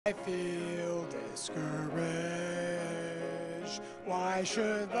I feel discouraged. Why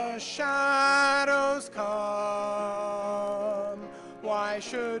should the shadows come? Why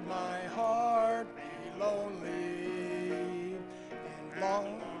should my heart be lonely and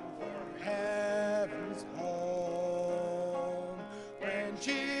long for heaven's home? When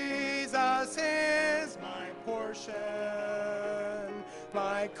Jesus is my portion,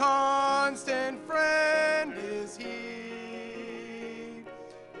 my constant friend is He.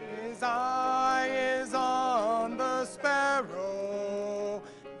 His eye is on the sparrow,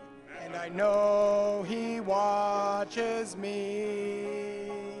 and I know He watches me.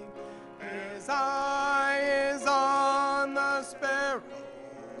 His eye is on the sparrow,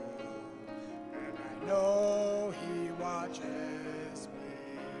 and I know He watches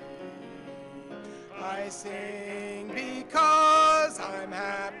me. I sing because I'm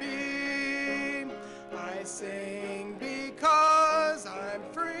happy. I sing because I'm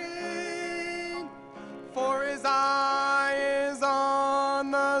free. For His eye is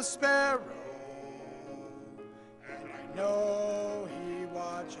on the sparrow, and I know He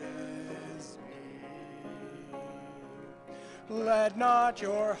watches me. Let not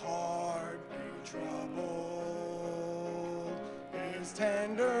your heart be troubled. His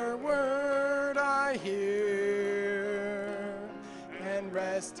tender word I hear, and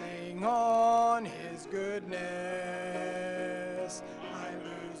resting on His goodness, I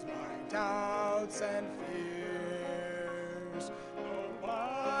lose my doubts and fears. Oh,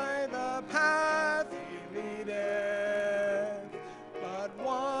 by the path He leadeth, but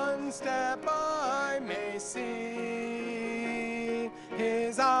one step I may see.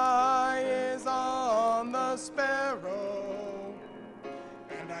 His eye is on the sparrow,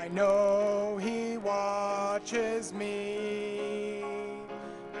 and I know He watches me.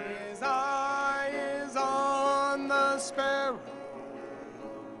 His eye is on the sparrow,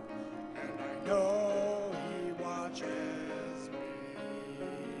 and I know He watches me.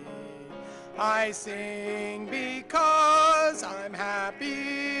 I sing because I'm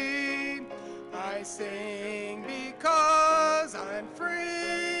happy. I sing because I'm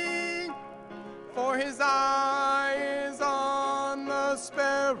free. For His eye is on the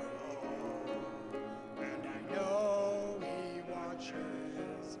sparrow, and I know He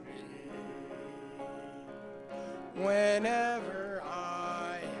watches me. Whenever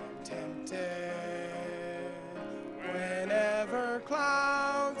I am tempted, whenever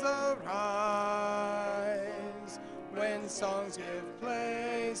clouds arise, when songs give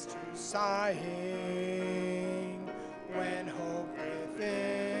place to sighing, when hope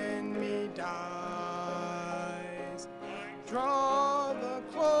within me dies, draw the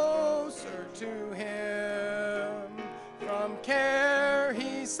closer to Him. From care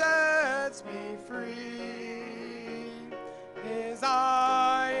He sets me free. His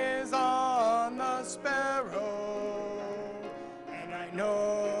eye is on the sparrow, and I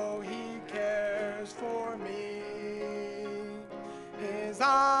know He cares for me. His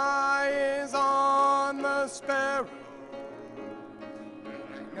eye is on the sparrow, and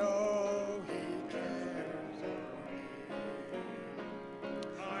I know He cares for me.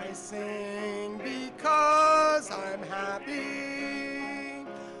 I sing because I'm happy.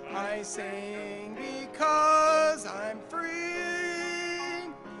 I sing because I'm free.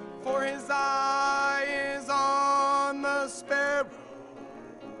 For His eye is on the sparrow,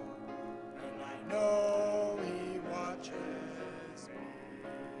 and I know He watches me.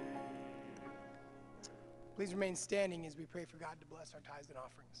 Please remain standing as we pray for God to bless our tithes and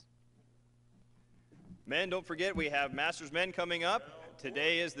offerings. Men, don't forget we have Masters Men coming up.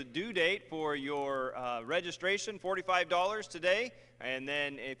 Today is the due date for your registration, $45 today. And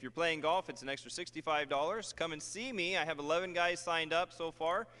then if you're playing golf, it's an extra $65. Come and see me. I have 11 guys signed up so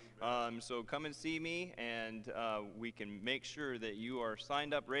far. So come and see me, and we can make sure that you are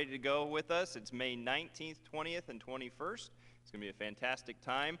signed up, ready to go with us. It's May 19th, 20th, and 21st. It's going to be a fantastic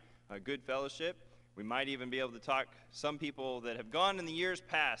time, a good fellowship. We might even be able to talk some people that have gone in the years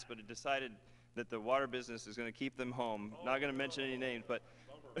past but have decided that the water business is going to keep them home. Not going to mention any names, but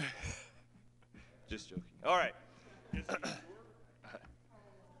just joking. All right.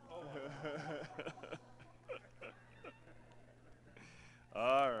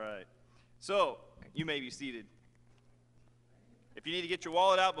 All right. So, you may be seated. If you need to get your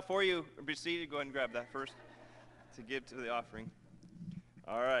wallet out before you be seated, go ahead and grab that first to give to the offering.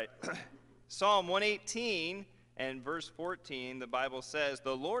 All right. Psalm 118 and verse 14, the Bible says,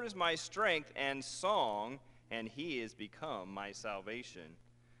 "The Lord is my strength and song, and He is become my salvation."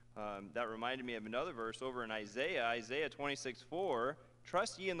 That reminded me of another verse over in Isaiah 26:4.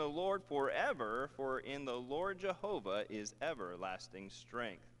 Trust ye in the Lord forever, for in the Lord Jehovah is everlasting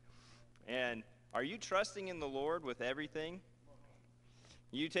strength. And are you trusting in the Lord with everything?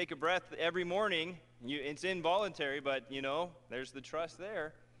 You take a breath every morning. It's involuntary, but, there's the trust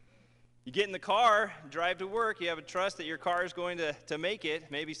there. You get in the car, drive to work, you have a trust that your car is going to make it.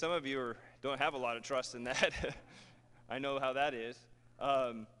 Maybe some of you don't have a lot of trust in that. I know how that is.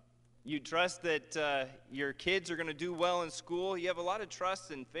 You trust that your kids are going to do well in school. You have a lot of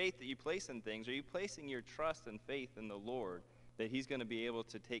trust and faith that you place in things. Are you placing your trust and faith in the Lord that he's going to be able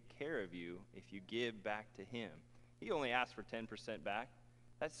to take care of you if you give back to him? He only asks for 10% back.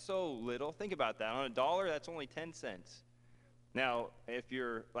 That's so little. Think about that. On $1, that's only 10 cents. Now, if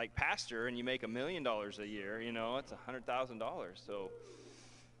you're like pastor and you make $1 million a year, it's $100,000. So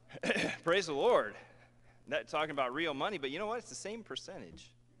praise the Lord. That's talking about real money, but you know what? It's the same percentage.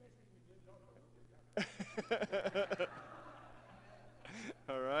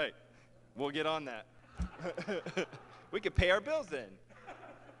 All right. We'll get on that. We could pay our bills then.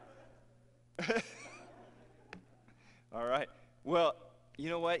 All right. Well, you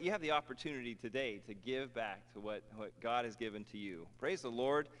know what? You have the opportunity today to give back to what God has given to you. Praise the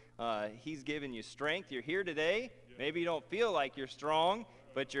Lord. He's given you strength. You're here today. Maybe you don't feel like you're strong,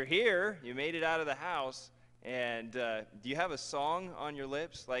 but you're here. You made it out of the house. And do you have a song on your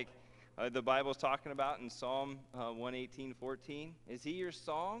lips like the Bible's talking about in Psalm 118:14? Is he your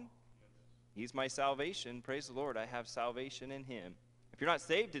song? He's my salvation. Praise the Lord. I have salvation in him. If you're not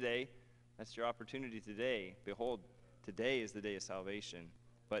saved today, that's your opportunity today. Behold, today is the day of salvation.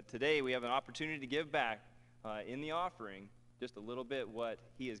 But today we have an opportunity to give back in the offering just a little bit what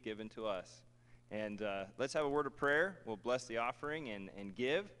he has given to us. And let's have a word of prayer. We'll bless the offering and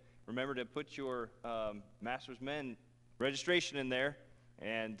give. Remember to put your Master's Men registration in there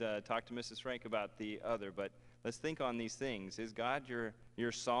and talk to Mrs. Frank about the other. But let's think on these things. Is God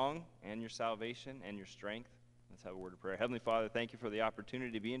your song and your salvation and your strength? Let's have a word of prayer. Heavenly Father, thank you for the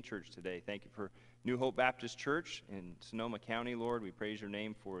opportunity to be in church today. Thank you for New Hope Baptist Church in Sonoma County, Lord. We praise your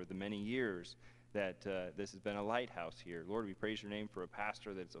name for the many years that this has been a lighthouse here. Lord, we praise your name for a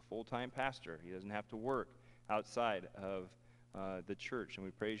pastor that's a full-time pastor. He doesn't have to work outside of the church, and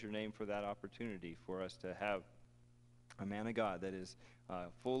we praise your name for that opportunity for us to have a man of God that is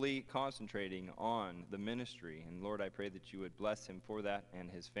fully concentrating on the ministry. And Lord, I pray that you would bless him for that and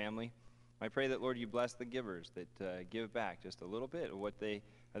his family. I pray that, Lord, you bless the givers that give back just a little bit of what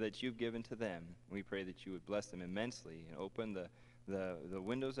that you've given to them. We pray that you would bless them immensely and open the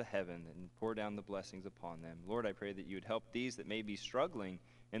windows of heaven and pour down the blessings upon them. Lord, I pray that you would help these that may be struggling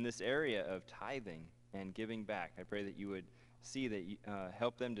in this area of tithing and giving back. I pray that you would see that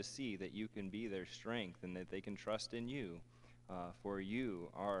help them to see that you can be their strength and that they can trust in you, for you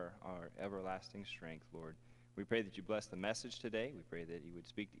are our everlasting strength, Lord. We pray that you bless the message today. We pray that you would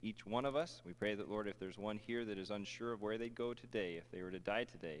speak to each one of us. We pray that, Lord, if there's one here that is unsure of where they'd go today, if they were to die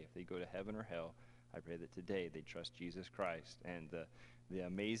today, if they go to heaven or hell, I pray that today they trust Jesus Christ and the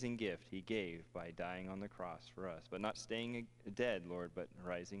amazing gift he gave by dying on the cross for us, but not staying dead, Lord, but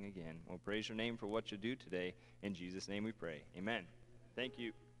rising again. We'll praise your name for what you do today. In Jesus' name we pray. Amen. Thank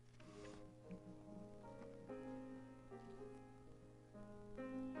you.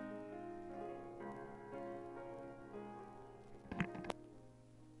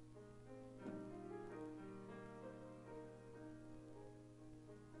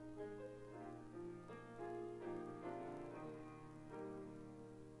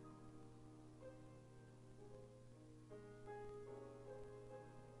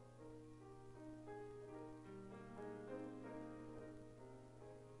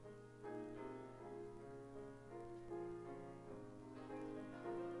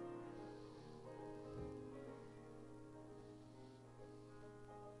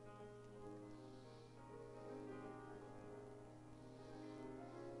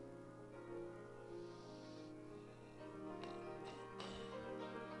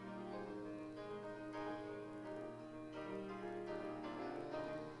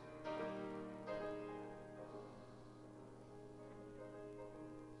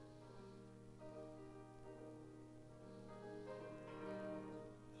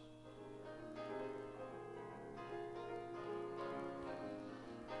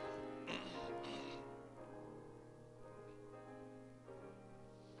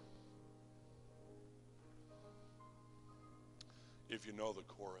 If you know the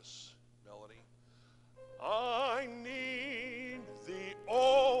chorus melody. I need thee,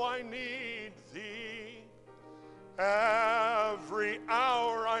 oh, I need thee. Every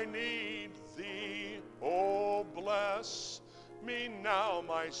hour I need thee. Oh, bless me now,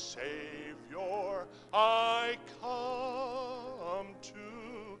 my Savior. I come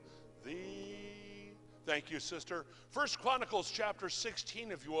to thee. Thank you, sister. 1 Chronicles chapter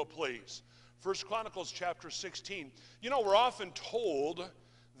 16, if you will, please. 1 Chronicles chapter 16. You know, we're often told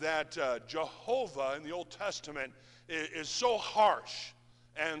that Jehovah in the Old Testament is so harsh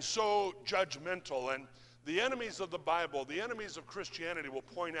and so judgmental, and the enemies of the Bible, the enemies of Christianity will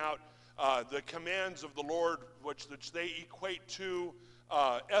point out the commands of the Lord, which they equate to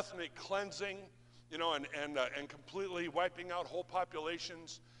ethnic cleansing, you know, and completely wiping out whole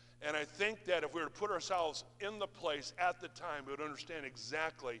populations. And I think that if we were to put ourselves in the place at the time, we would understand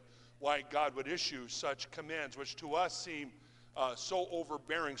exactly why God would issue such commands, which to us seem so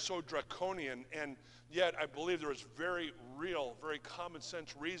overbearing, so draconian, and yet I believe there is very real, very common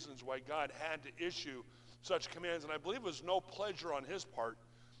sense reasons why God had to issue such commands, and I believe it was no pleasure on his part,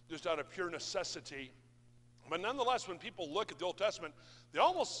 just out of pure necessity. But nonetheless, when people look at the Old Testament, they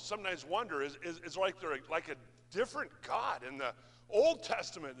almost sometimes wonder, is like they're like a different God in the Old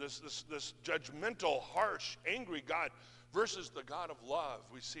Testament, this judgmental, harsh, angry God, versus the God of love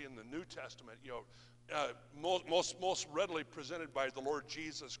we see in the New Testament, you know, most readily presented by the Lord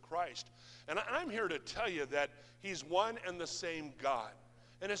Jesus Christ. And I'm here to tell you that he's one and the same God.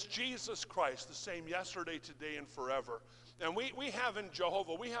 And it's Jesus Christ, the same yesterday, today, and forever. And we have in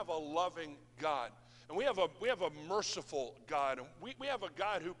Jehovah, we have a loving God. And we have a merciful God. And we have a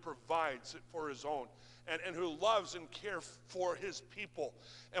God who provides for his own and who loves and cares for his people.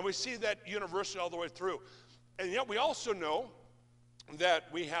 And we see that universally all the way through. And yet we also know that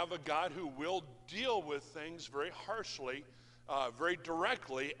we have a God who will deal with things very harshly, very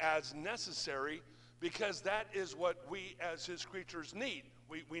directly as necessary, because that is what we as his creatures need.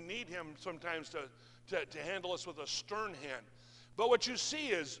 We need him sometimes to handle us with a stern hand. But what you see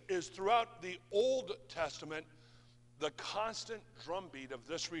is throughout the Old Testament, the constant drumbeat of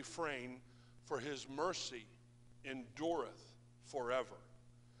this refrain, for his mercy endureth forever.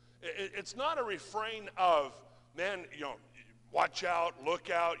 It's not a refrain of, man, you know, watch out, look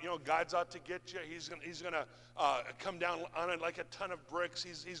out, you know, God's out to get you. He's gonna come down on it like a ton of bricks.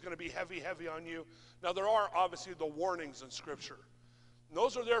 He's gonna be heavy on you. Now, there are obviously the warnings in Scripture. And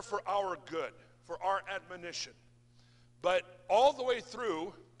those are there for our good, for our admonition. But all the way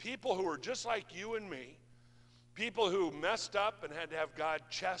through, people who are just like you and me, people who messed up and had to have God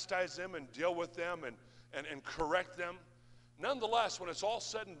chastise them and deal with them and correct them, nonetheless, when it's all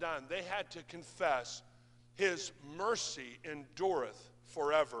said and done, they had to confess his mercy endureth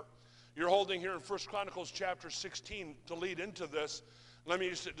forever. You're holding here in 1 Chronicles chapter 16 to lead into this. Let me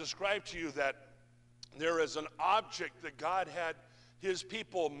just describe to you that there is an object that God had his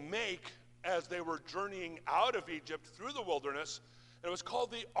people make as they were journeying out of Egypt through the wilderness. And it was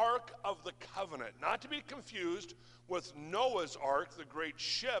called the Ark of the Covenant, not to be confused with Noah's Ark, the great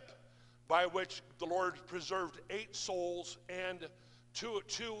ship by which the Lord preserved 8 souls and two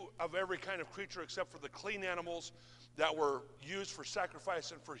of every kind of creature except for the clean animals that were used for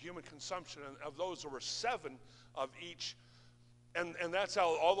sacrifice and for human consumption. And of those, there were 7 of each. And that's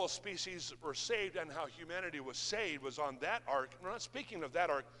how all those species were saved, and how humanity was saved was on that ark. We're not speaking of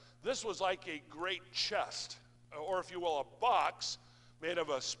that ark. This was like a great chest, or if you will, a box made of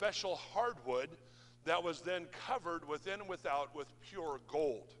a special hardwood that was then covered within and without with pure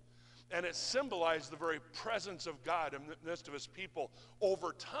gold. And it symbolized the very presence of God in the midst of his people.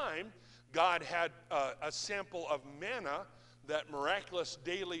 Over time, God had a sample of manna, that miraculous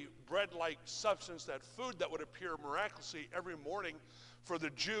daily bread-like substance, that food that would appear miraculously every morning for the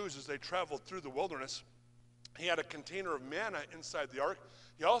Jews as they traveled through the wilderness. He had a container of manna inside the ark.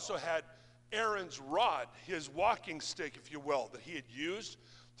 He also had Aaron's rod, his walking stick, if you will, that he had used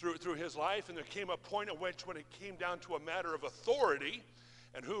through his life. And there came a point at which, when it came down to a matter of authority,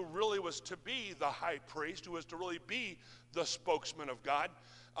 and who really was to be the high priest, who was to really be the spokesman of God,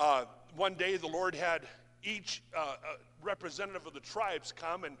 one day the Lord had each representative of the tribes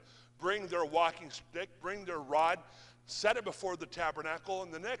come and bring their walking stick, bring their rod, set it before the tabernacle,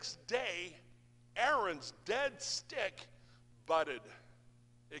 and the next day, Aaron's dead stick budded.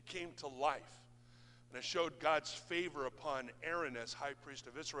 It came to life, and it showed God's favor upon Aaron as high priest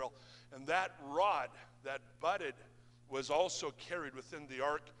of Israel. And that rod that budded was also carried within the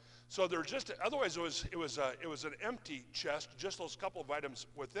ark. So there just, otherwise it was an empty chest, just those couple of items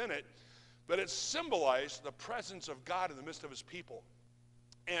within it. But it symbolized the presence of God in the midst of his people.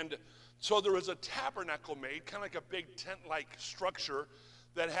 And so there was a tabernacle made, kind of like a big tent-like structure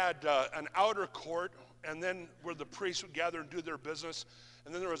that had an outer court, and then where the priests would gather and do their business.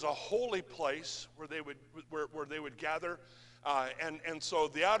 And then there was a holy place where they would gather. And so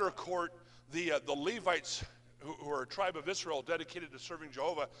the outer court, the Levites, who are a tribe of Israel dedicated to serving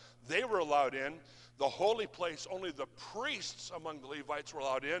Jehovah, they were allowed in. The holy place, only the priests among the Levites were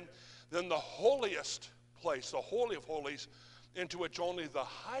allowed in. Then the holiest place, the Holy of Holies, into which only the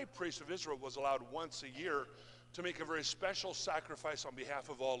high priest of Israel was allowed once a year to make a very special sacrifice on behalf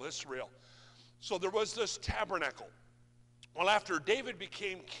of all Israel. So there was this tabernacle. Well, after David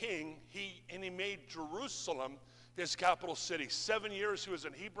became king, he made Jerusalem his capital city. 7 years he was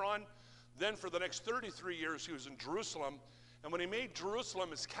in Hebron. Then for the next 33 years he was in Jerusalem. And when he made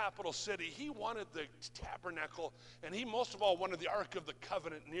Jerusalem his capital city, he wanted the tabernacle, and he most of all wanted the Ark of the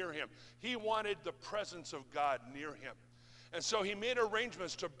Covenant near him. He wanted the presence of God near him. And so he made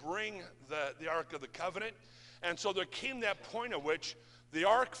arrangements to bring the Ark of the Covenant. And so there came that point at which the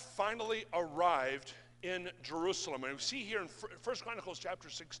Ark finally arrived in Jerusalem. And we see here in 1 Chronicles chapter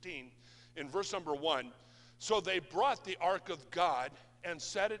 16, in verse number 1, so they brought the Ark of God and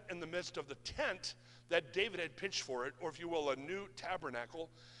set it in the midst of the tent that David had pitched for it, or if you will, a new tabernacle.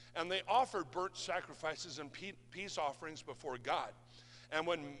 And they offered burnt sacrifices and peace offerings before God. And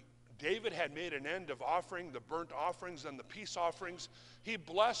when David had made an end of offering the burnt offerings and the peace offerings, he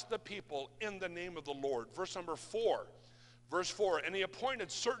blessed the people in the name of the Lord. Verse number 4. Verse 4, and he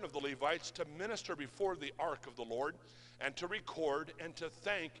appointed certain of the Levites to minister before the ark of the Lord, and to record and to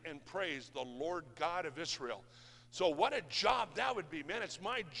thank and praise the Lord God of Israel. So what a job that would be, man. It's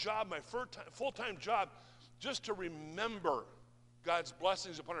my job, my full-time job, just to remember God's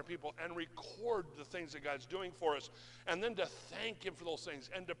blessings upon our people and record the things that God's doing for us, and then to thank him for those things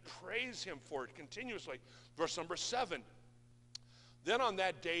and to praise him for it continuously. Verse number 7, then on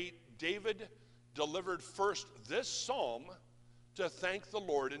that day David delivered first this psalm to thank the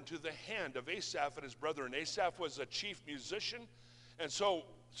Lord into the hand of Asaph and his brethren. Asaph was a chief musician, and so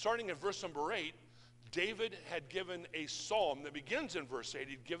starting at verse number 8, David had given a psalm that begins in verse 8.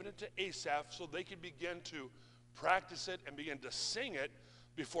 He'd given it to Asaph so they could begin to practice it and begin to sing it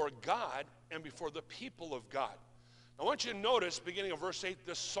before God and before the people of God. I want you to notice, beginning of verse 8,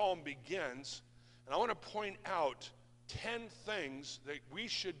 this psalm begins, and I want to point out 10 things that we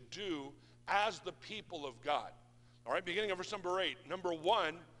should do as the people of God. All right, beginning of verse number 8. Number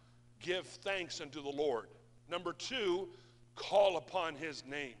 1, give thanks unto the Lord. Number 2, call upon his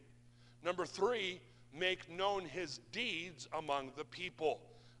name. Number 3, make known his deeds among the people.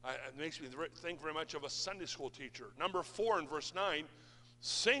 It makes me think very much of a Sunday school teacher. Number 4 in verse 9,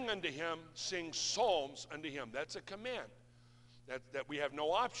 sing unto him, sing psalms unto him. That's a command. That we have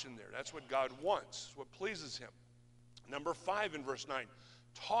no option there. That's what God wants, what pleases him. Number 5 in verse 9,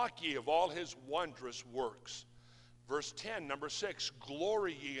 talk ye of all his wondrous works. Verse 10, number 6,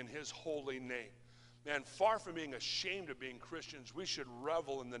 glory ye in his holy name. Man, far from being ashamed of being Christians, we should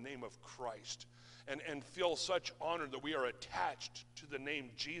revel in the name of Christ and feel such honor that we are attached to the name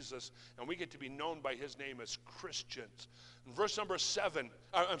Jesus, and we get to be known by his name as Christians. In verse number 7,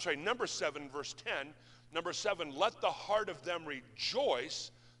 number 7, verse 10, number 7, let the heart of them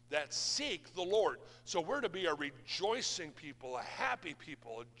rejoice that seek the Lord. So we're to be a rejoicing people, a happy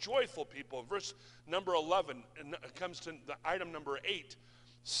people, a joyful people. Verse number 11, it comes to the item number 8,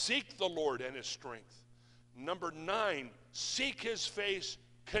 seek the Lord and his strength. Number 9, seek his face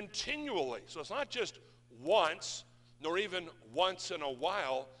continually. So it's not just once, nor even once in a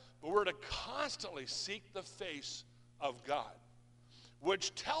while, but we're to constantly seek the face of God,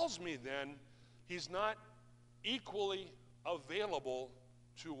 which tells me then he's not equally available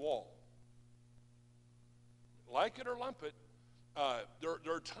to all. Like it or lump it,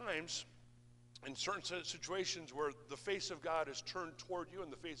 there are times in certain situations where the face of God is turned toward you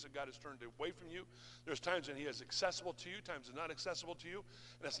and the face of God is turned away from you. There's times when he is accessible to you, times when not accessible to you.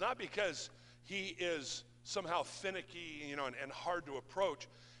 And it's not because he is somehow finicky, and hard to approach.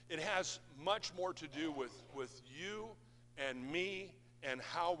 It has much more to do with you and me and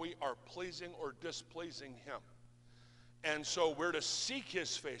how we are pleasing or displeasing him. And so we're to seek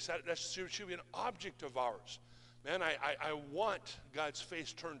his face. That should be an object of ours. Man, I want God's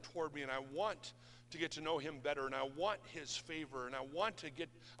face turned toward me, and I want to get to know him better, and I want his favor, and I want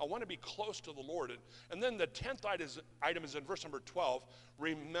to be close to the Lord. And then the 10th item is in verse number 12,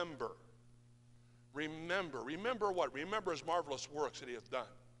 remember. Remember. Remember what? Remember his marvelous works that he hath done.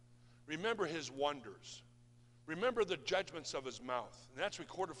 Remember his wonders. Remember the judgments of his mouth. And that's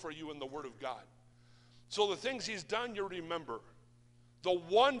recorded for you in the word of God. So the things he's done, you remember. The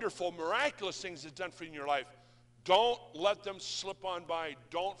wonderful, miraculous things he's done for you in your life, don't let them slip on by.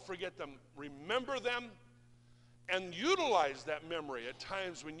 Don't forget them. Remember them and utilize that memory at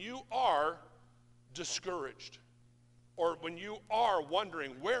times when you are discouraged or when you are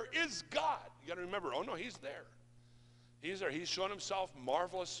wondering, where is God? You got to remember, oh no, he's there. He's there. He's shown himself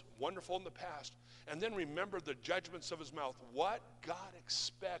marvelous, wonderful in the past. And then remember the judgments of his mouth, what God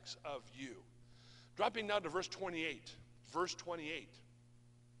expects of you. Dropping down to verse 28. Verse 28.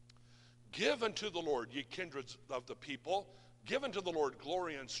 Give unto the Lord, ye kindreds of the people. Give unto the Lord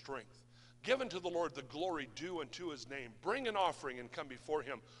glory and strength. Give unto the Lord the glory due unto his name. Bring an offering and come before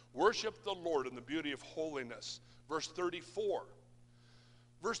him. Worship the Lord in the beauty of holiness. Verse 34.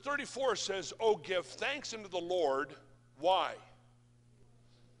 Verse 34 says, oh, give thanks unto the Lord. Why?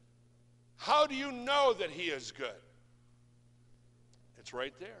 How do you know that he is good? It's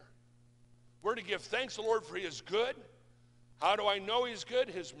right there. We're to give thanks to the Lord for he is good. How do I know he's good?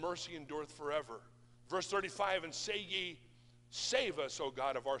 His mercy endureth forever. Verse 35, and say ye, save us, O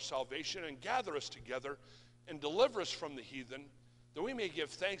God of our salvation, and gather us together, and deliver us from the heathen, that we may give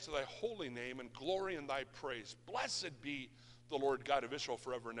thanks to thy holy name and glory in thy praise. Blessed be the Lord God of Israel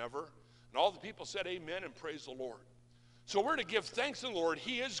forever and ever. And all the people said amen and praise the Lord. So we're to give thanks to the Lord.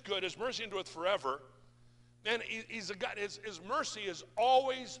 He is good. His mercy endureth forever. And he's a God. His mercy is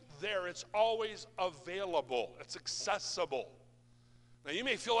always there. It's always available. It's accessible. Now, you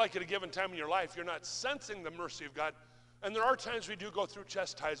may feel like at a given time in your life you're not sensing the mercy of God. And there are times we do go through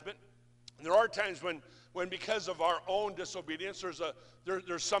chastisement. And there are times when because of our own disobedience,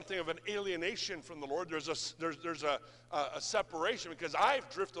 there's something of an alienation from the Lord. There's a separation because I've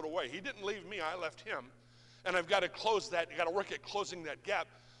drifted away. He didn't leave me. I left him. And I've got to close that. I've got to work at closing that gap.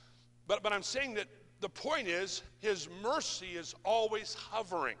 But I'm saying that the point is, his mercy is always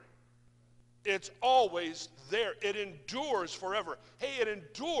hovering. It's always there. It endures forever. Hey, it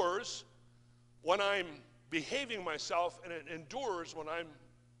endures when I'm behaving myself, and it endures when I'm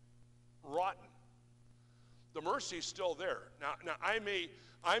rotten. The mercy is still there. Now I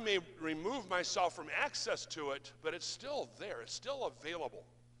may remove myself from access to it, but it's still there. It's still available.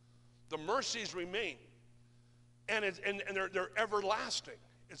 The mercies remain, and they're everlasting.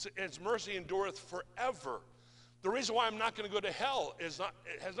 Its mercy endureth forever. The reason why I'm not going to go to hell it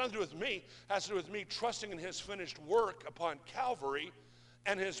has nothing to do with me. It has to do with me trusting in his finished work upon Calvary,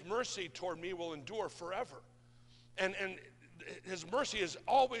 and his mercy toward me will endure forever. And his mercy is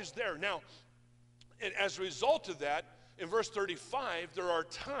always there. Now, as a result of that, in verse 35, there are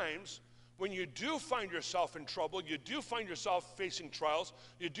times when you do find yourself in trouble, you do find yourself facing trials,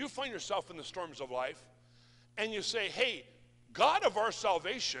 you do find yourself in the storms of life, and you say, hey, God of our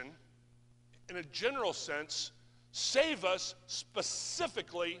salvation, in a general sense, save us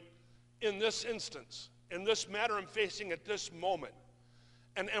specifically in this instance, in this matter I'm facing at this moment.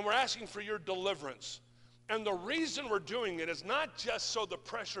 And we're asking for your deliverance. And the reason we're doing it is not just so the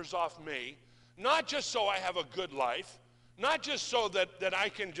pressure's off me, not just so I have a good life, not just so that I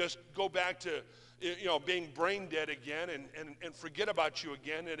can just go back to being brain dead again and forget about you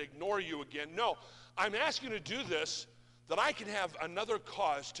again and ignore you again. No, I'm asking you to do this that I can have another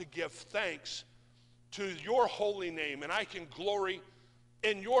cause to give thanks to your holy name, and I can glory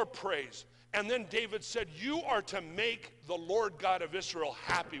in your praise. And then David said, you are to make the Lord God of Israel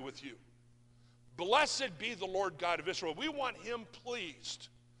happy with you. Blessed be the Lord God of Israel. We want him pleased.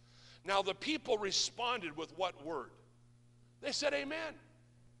 Now the people responded with what word? They said amen.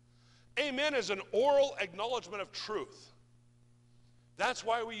 Amen is an oral acknowledgement of truth. That's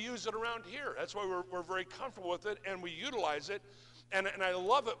why we use it around here. That's why we're very comfortable with it, and we utilize it. And I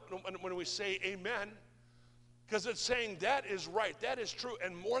love it when we say amen, because it's saying that is right, that is true.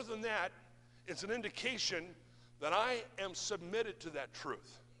 And more than that, it's an indication that I am submitted to that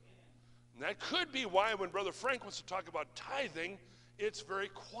truth. And that could be why when Brother Frank wants to talk about tithing, it's very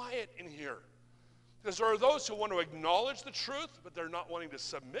quiet in here. Because there are those who want to acknowledge the truth, but they're not wanting to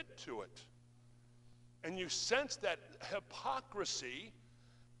submit to it. And you sense that hypocrisy.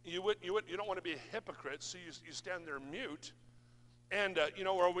 You don't want to be a hypocrite, so you stand there mute. And,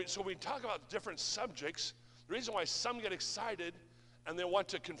 so we talk about different subjects. The reason why some get excited and they want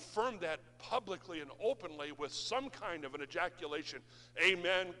to confirm that publicly and openly with some kind of an ejaculation.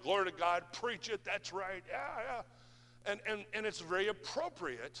 Amen, glory to God, preach it, that's right, yeah. And it's very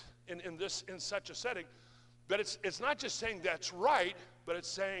appropriate in such a setting. But it's not just saying that's right, but it's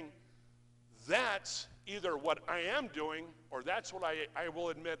saying that's either what I am doing or that's what I will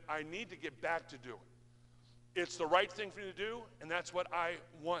admit I need to get back to doing. It's the right thing for me to do, and that's what I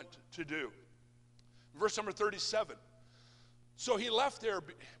want to do. Verse number 37. So he left there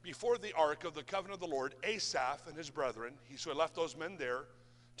before the ark of the covenant of the Lord, Asaph and his brethren. So he left those men there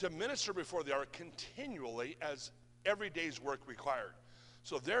to minister before the ark continually as every day's work required.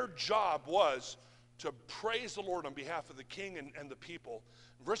 So their job was to praise the Lord on behalf of the king and the people.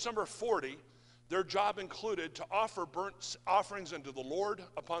 Verse number 40, their job included to offer burnt offerings unto the Lord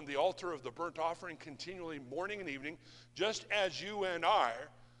upon the altar of the burnt offering continually morning and evening, just as you and I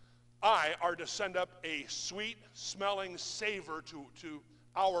are to send up a sweet-smelling savor to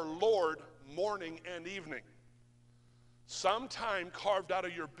our Lord morning and evening. some time carved out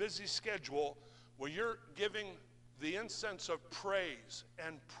of your busy schedule where you're giving the incense of praise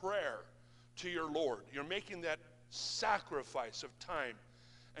and prayer to your Lord. You're making that sacrifice of time,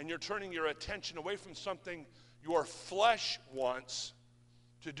 and you're turning your attention away from something your flesh wants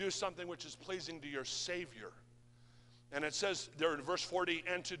to do something which is pleasing to your Savior. And it says there in verse 40,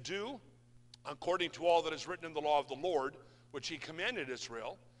 and to do according to all that is written in the law of the Lord, which he commanded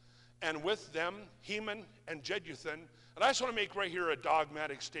Israel, and with them Heman and Jeduthun. And I just want to make right here a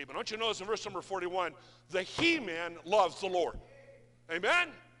dogmatic statement. I want you to notice in verse number 41, the he-man loves the Lord. Amen?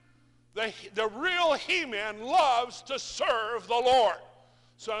 The real he-man loves to serve the Lord.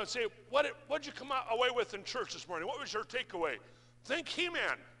 So I would say, what'd you come away with in church this morning? What was your takeaway? Think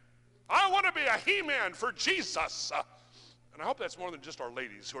he-man. I want to be a he-man for Jesus. And I hope that's more than just our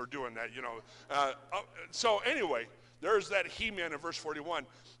ladies who are doing that, you know. So anyway, there's that he-man in verse 41.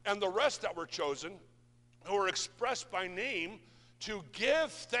 And the rest that were chosen, who were expressed by name, to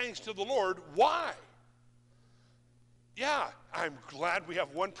give thanks to the Lord. Why? Yeah, I'm glad we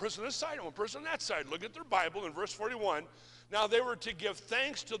have one person on this side and one person on that side. Look at their Bible in verse 41. Now they were to give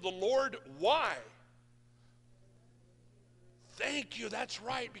thanks to the Lord. Why? Thank you, that's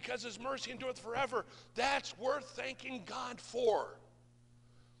right, because his mercy endureth forever. That's worth thanking God for.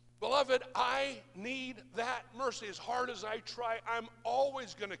 Beloved, I need that mercy. As hard as I try, I'm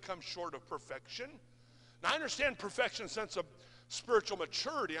always going to come short of perfection. Now, I understand perfection in the sense of spiritual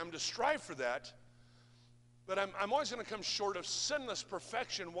maturity. I'm to strive for that. But I'm always going to come short of sinless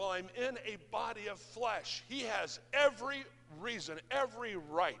perfection while I'm in a body of flesh. He has every reason, every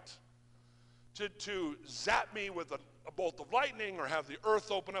right to zap me with a bolt of lightning, or have the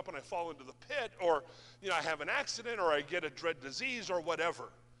earth open up and I fall into the pit, or I have an accident, or I get a dread disease, or whatever.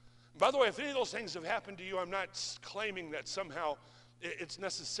 By the way, if any of those things have happened to you, I'm not claiming that somehow it's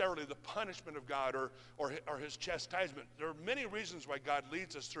necessarily the punishment of God or his chastisement. There are many reasons why God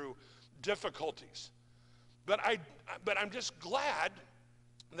leads us through difficulties. But I'm just glad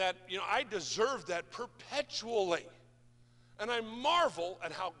that I deserve that perpetually. And I marvel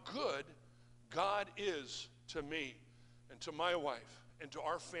at how good God is to me and to my wife and to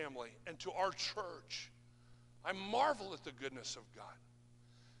our family and to our church. I marvel at the goodness of God.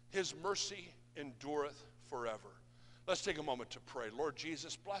 His mercy endureth forever. Let's take a moment to pray. Lord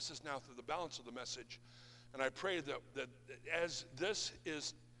Jesus, bless us now through the balance of the message. And I pray that as this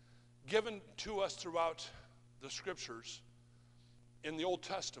is given to us throughout the scriptures in the Old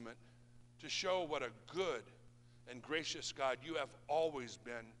Testament to show what a good and gracious God you have always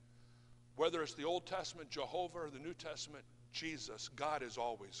been, whether it's the Old Testament, Jehovah, or the New Testament, Jesus, God is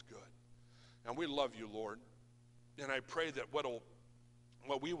always good. And we love you, Lord. And I pray that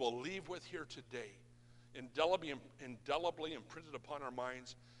what we will leave with here today, indelibly imprinted upon our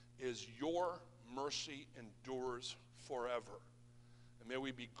minds, is your mercy endures forever. And may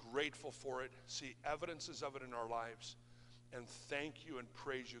we be grateful for it, see evidences of it in our lives, and thank you and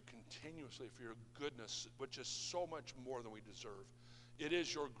praise you continuously for your goodness, which is so much more than we deserve. It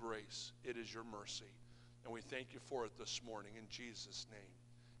is your grace. It is your mercy. And we thank you for it this morning in Jesus'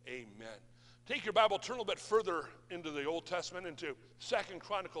 name. Amen. Take your Bible, turn a little bit further into the Old Testament, into 2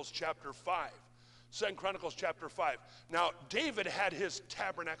 Chronicles chapter 5. 2 Chronicles chapter 5. Now, David had his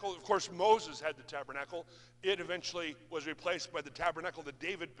tabernacle. Of course, Moses had the tabernacle. It eventually was replaced by the tabernacle that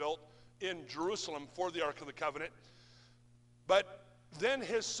David built in Jerusalem for the Ark of the Covenant. But then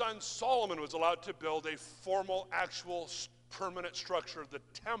his son Solomon was allowed to build a formal, actual, permanent structure, the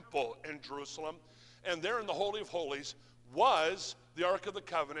temple in Jerusalem. And there in the Holy of Holies was the Ark of the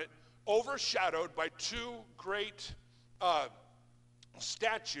Covenant, overshadowed by two great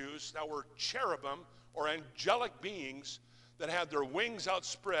statues that were cherubim, or angelic beings, that had their wings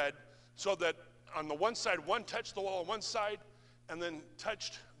outspread, so that on the one side, one touched the wall on one side, and then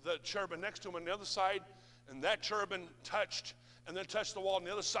touched the cherubim next to him on the other side, and that cherubim touched, and then touched the wall on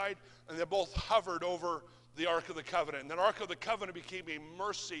the other side, and they both hovered over the Ark of the Covenant. And the Ark of the Covenant became a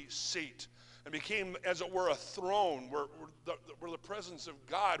mercy seat, and became, as it were, a throne where the presence of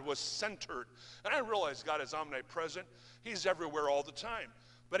God was centered. And I realize God is omnipresent. He's everywhere all the time.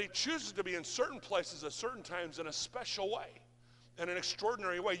 But he chooses to be in certain places at certain times in a special way, in an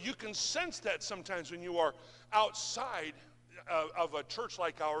extraordinary way. You can sense that sometimes when you are outside of a church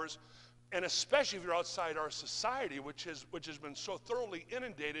like ours, and especially if you're outside our society, which has been so thoroughly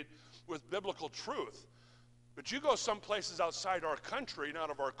inundated with biblical truth. But you go some places outside our country and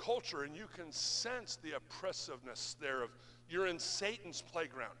out of our culture, and you can sense the oppressiveness there. You're in Satan's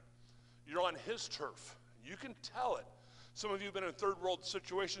playground. You're on his turf. You can tell it. Some of you have been in third world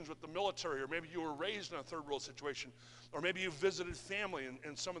situations with the military, or maybe you were raised in a third world situation, or maybe you visited family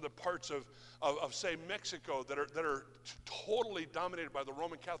in some of the parts of say, Mexico that are totally dominated by the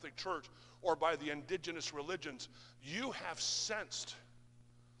Roman Catholic Church or by the indigenous religions. You have sensed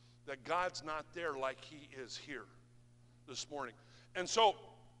that God's not there like he is here this morning. And so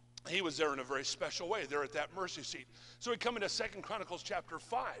he was there in a very special way, there at that mercy seat. So we come into 2 Chronicles chapter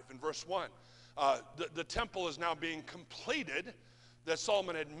 5 and verse 1. The temple is now being completed that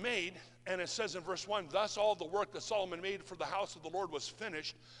Solomon had made, and it says in verse 1, thus all the work that Solomon made for the house of the Lord was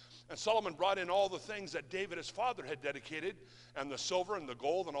finished, and Solomon brought in all the things that David his father had dedicated, and the silver and the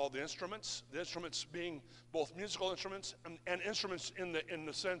gold and all the instruments being both musical instruments and instruments in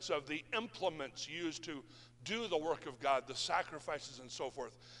the sense of the implements used to do the work of God, the sacrifices and so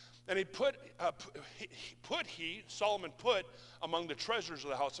forth. And Solomon put among the treasures of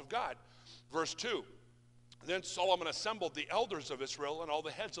the house of God. Verse 2, then Solomon assembled the elders of Israel and all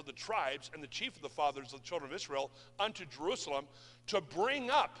the heads of the tribes and the chief of the fathers of the children of Israel unto Jerusalem to bring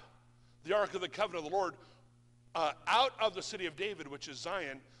up the ark of the covenant of the Lord out of the city of David, which is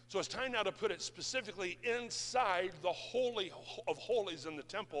Zion. So it's time now to put it specifically inside the Holy of Holies in the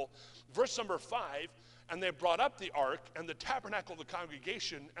temple. Verse number 5, and they brought up the ark and the tabernacle of the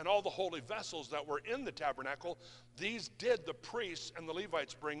congregation and all the holy vessels that were in the tabernacle. These did the priests and the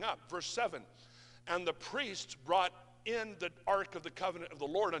Levites bring up. Verse 7, and the priests brought in the ark of the covenant of the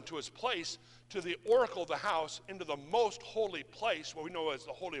Lord unto his place, to the oracle of the house, into the most holy place, what we know as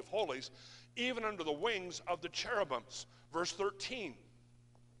the Holy of Holies, even under the wings of the cherubims. Verse 13,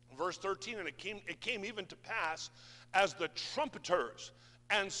 and it came even to pass, as the trumpeters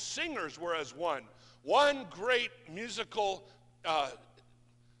and singers were as one great musical,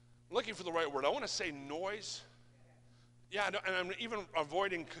 looking for the right word, I want to say noise. Yeah, and I'm even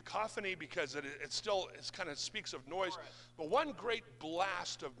avoiding cacophony because it kind of speaks of noise. But one great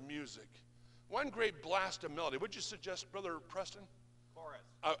blast of music, one great blast of melody. Would you suggest, Brother Preston? Chorus.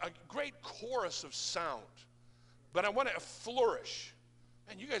 A great chorus of sound. But I want to flourish.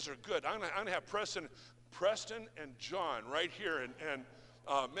 Man, you guys are good. I'm gonna have Preston and John right here, and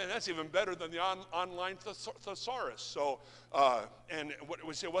man, that's even better than the online thesaurus. So, and what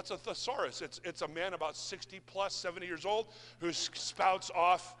we say, what's a thesaurus? It's a man about 60 plus, 70 years old who spouts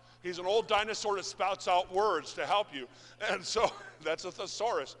off. He's an old dinosaur that spouts out words to help you. And so that's a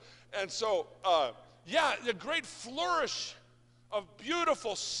thesaurus. And so, yeah, the great flourish of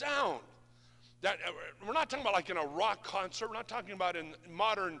beautiful sound. That we're not talking about like in a rock concert. We're not talking about in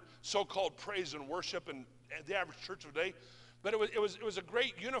modern so-called praise and worship and the average church of today. But it was a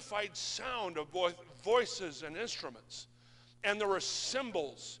great unified sound of both voices and instruments. And there were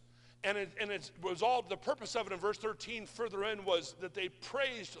cymbals. And it was all, the purpose of it in verse 13 further in was that they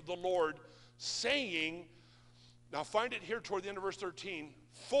praised the Lord, saying, now find it here toward the end of verse 13,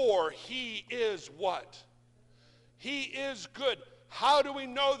 for he is what? He is good. How do we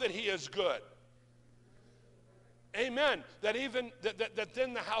know that he is good? Amen. That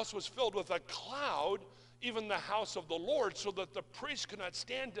then the house was filled with a cloud, even the house of the Lord, so that the priest could not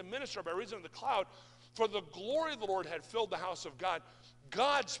stand to minister by reason of the cloud, for the glory of the Lord had filled the house of God.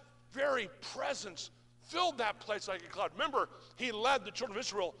 God's very presence filled that place like a cloud. Remember, he led the children of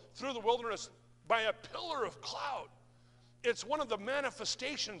Israel through the wilderness by a pillar of cloud. It's one of the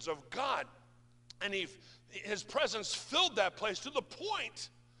manifestations of God, and his presence filled that place to the point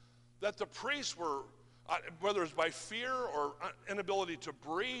that the priests were, whether it was by fear or inability to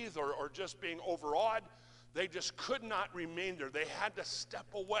breathe or just being overawed, they just could not remain there. They had to step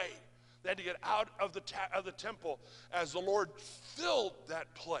away. They had to get out of the temple as the Lord filled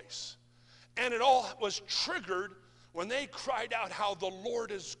that place. And it all was triggered when they cried out how the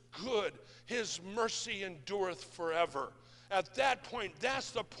Lord is good. His mercy endureth forever. At that point,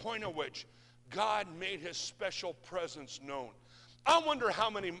 that's the point at which God made his special presence known. I wonder how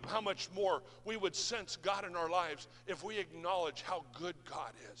much more we would sense God in our lives if we acknowledge how good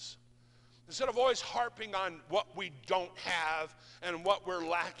God is. Instead of always harping on what we don't have and what we're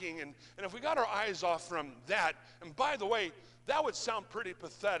lacking. And if we got our eyes off from that, and by the way, that would sound pretty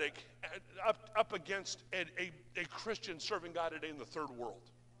pathetic up against a Christian serving God today in the third world.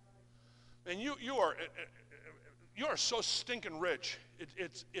 And you are so stinking rich,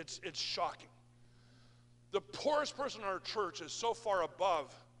 it's shocking. The poorest person in our church is so far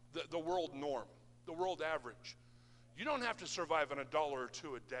above the world norm, the world average. You don't have to survive on $1 or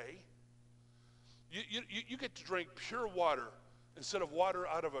 $2 a day. You get to drink pure water instead of water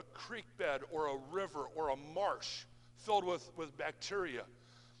out of a creek bed or a river or a marsh filled with bacteria.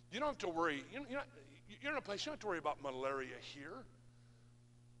 You don't have to worry. You're in a place, you don't have to worry about malaria here.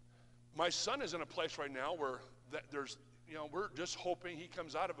 My son is in a place right now where there's we're just hoping he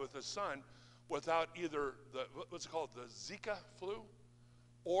comes out of it with his son without either what's it called, the Zika flu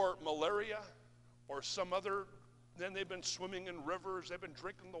or malaria or some other. Then they've been swimming in rivers, they've been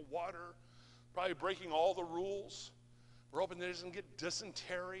drinking the water, probably breaking all the rules. We're hoping that he doesn't get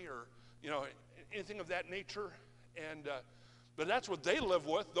dysentery or, anything of that nature. And but that's what they live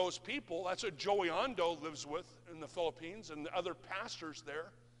with, those people. That's what Joey Ondo lives with in the Philippines and the other pastors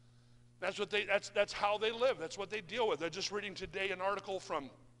there. That's how they live. That's what they deal with. They're just reading today an article from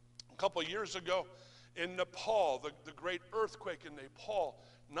a couple of years ago in Nepal, the great earthquake in Nepal,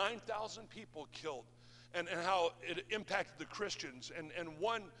 9,000 people killed, and how it impacted the Christians. And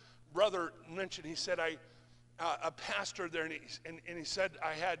one brother mentioned, he said, a pastor there, and he said,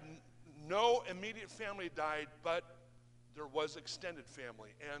 I had no immediate family died, but there was extended family,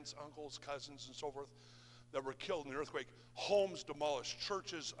 aunts, uncles, cousins, and so forth, that were killed in the earthquake. Homes demolished,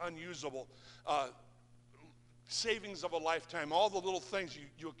 churches unusable, savings of a lifetime, all the little things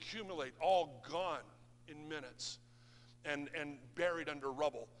you accumulate, all gone in minutes and buried under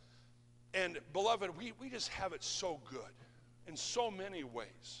rubble. And beloved, we just have it so good in so many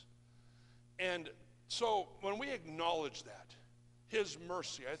ways. And so when we acknowledge that, his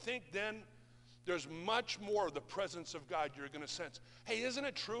mercy, I think then there's much more of the presence of God you're going to sense. Hey, isn't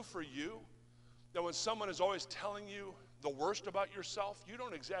it true for you that when someone is always telling you the worst about yourself, you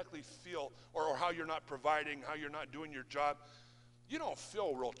don't exactly feel, or how you're not providing, how you're not doing your job, you don't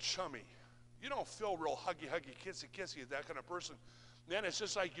feel real chummy. You don't feel real huggy, kissy, that kind of person. Man, it's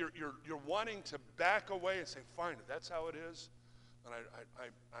just like you're wanting to back away and say, fine, if that's how it is, and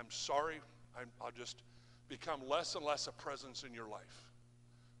I'm sorry, I'll just become less and less a presence in your life.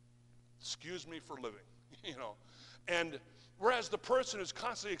 Excuse me for living, And whereas the person who's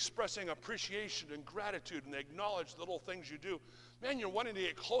constantly expressing appreciation and gratitude, and they acknowledge the little things you do, man, you're wanting to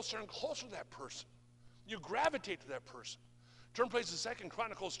get closer and closer to that person. You gravitate to that person. Turn please to 2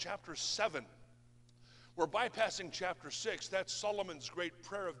 Chronicles chapter 7. We're bypassing chapter 6. That's Solomon's great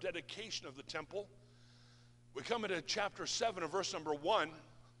prayer of dedication of the temple. We come into chapter 7 and verse number 1.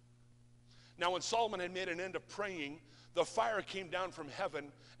 Now when Solomon had made an end of praying, the fire came down from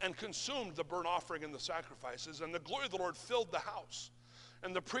heaven and consumed the burnt offering and the sacrifices, and the glory of the Lord filled the house.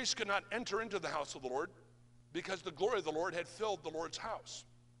 And the priests could not enter into the house of the Lord, because the glory of the Lord had filled the Lord's house.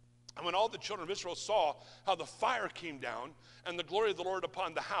 And when all the children of Israel saw how the fire came down and the glory of the Lord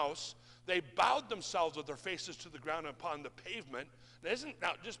upon the house, they bowed themselves with their faces to the ground upon the pavement.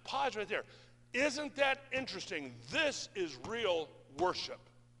 Now just pause right there. Isn't that interesting? This is real worship.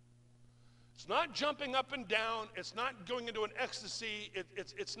 It's not jumping up and down. It's not going into an ecstasy.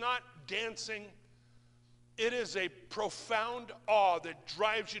 It's not dancing. It is a profound awe that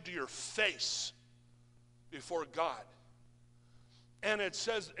drives you to your face before God. And it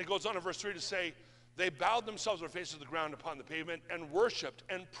says, it goes on in verse 3 to say, they bowed themselves with their faces to the ground upon the pavement and worshiped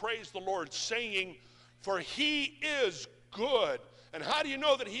and praised the Lord, saying, for he is good. And how do you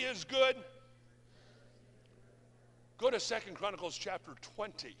know that he is good? Go to 2 Chronicles chapter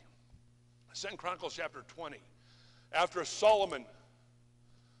 20. 2 Chronicles chapter 20. After Solomon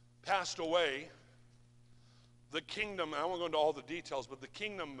passed away, the kingdom, I won't go into all the details, but the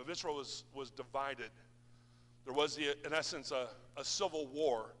kingdom of Israel was divided. There was, in essence, a civil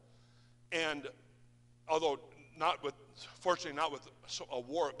war. And although fortunately not with a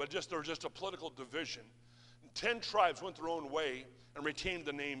war, but there was just a political division. 10 tribes went their own way and retained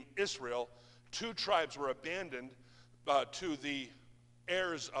the name Israel. 2 tribes were abandoned to the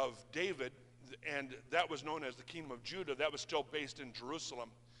heirs of David, and that was known as the kingdom of Judah. That was still based in Jerusalem.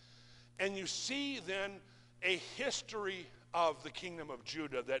 And you see then a history of the kingdom of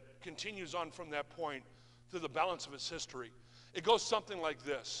Judah that continues on from that point through the balance of its history. It goes something like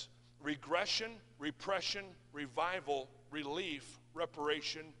this: regression, repression, revival, relief,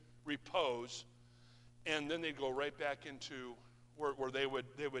 reparation, repose, and then they'd go right back into where they would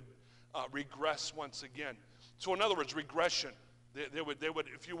regress once again. So in other words, regression. They would,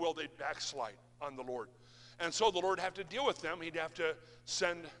 if you will, they'd backslide on the Lord. And so the Lord would have to deal with them. He'd have to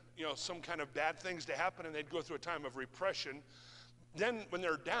send, some kind of bad things to happen, and they'd go through a time of repression. Then when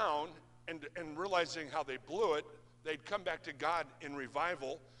they're down and realizing how they blew it, they'd come back to God in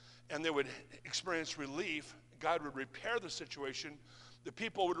revival, and they would experience relief. God would repair the situation. The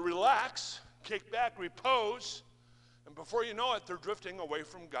people would relax, kick back, repose, and before you know it, they're drifting away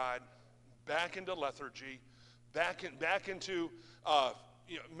from God, back into lethargy, back into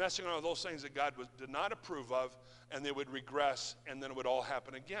messing around with those things that God did not approve of, and they would regress, and then it would all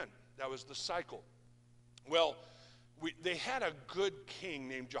happen again. That was the cycle. Well, they had a good king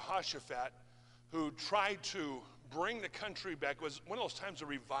named Jehoshaphat who tried to bring the country back. It was one of those times of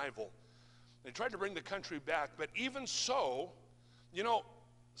revival. They tried to bring the country back, but even so, you know,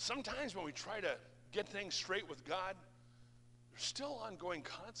 sometimes when we try to get things straight with God, there's still ongoing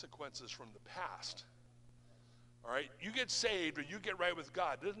consequences from the past. All right, you get saved or you get right with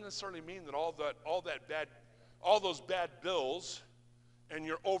God. It doesn't necessarily mean that all those bad bills and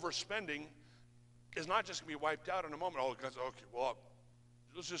your overspending is not just going to be wiped out in a moment. Oh, okay, well,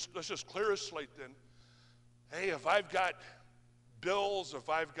 let's just clear a slate then. Hey, if I've got bills, if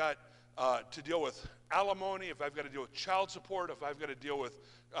I've got to deal with alimony, if I've got to deal with child support, if I've got to deal with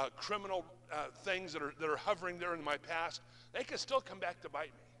criminal things that are hovering there in my past, they can still come back to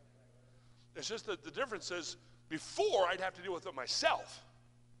bite me. It's just that the difference is, before I'd have to deal with it myself.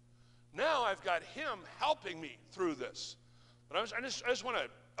 Now I've got him helping me through this. But I just want to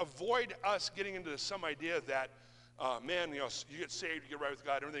avoid us getting into some idea that, man, you know, you get saved, you get right with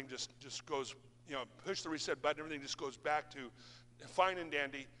God, everything just goes, you know, push the reset button, everything just goes back to fine and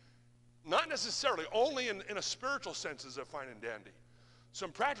dandy. Not necessarily, only in a spiritual sense is it fine and dandy.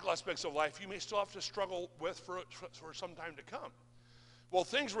 Some practical aspects of life you may still have to struggle with for some time to come. Well,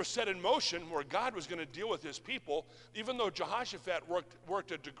 things were set in motion where God was going to deal with his people. Even though Jehoshaphat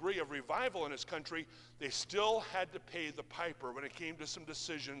worked a degree of revival in his country, they still had to pay the piper when it came to some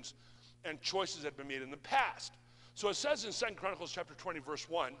decisions and choices that had been made in the past. So it says in 2 Chronicles chapter 20, verse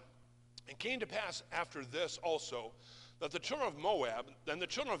 1, "It came to pass after this also, that the children of Moab and the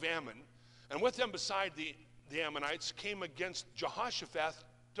children of Ammon, and with them beside the Ammonites, came against Jehoshaphat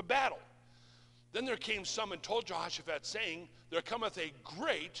to battle. Then there came some and told Jehoshaphat, saying, there cometh a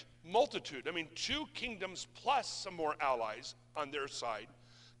great multitude," I mean 2 kingdoms plus some more allies on their side,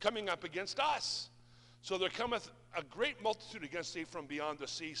 "coming up against us. So there cometh a great multitude against thee from beyond the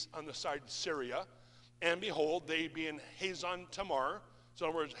seas on the side of Syria. And behold, they be in Hazon Tamar." So in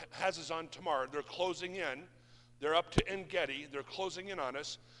other words, Hazazon Tamar, they're closing in. They're up to En-Gedi. They're closing in on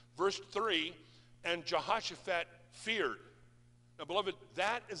us. Verse 3, "And Jehoshaphat feared." Now, beloved,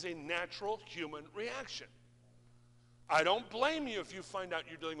 that is a natural human reaction. I don't blame you if you find out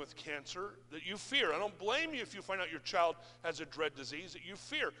you're dealing with cancer that you fear. I don't blame you if you find out your child has a dread disease that you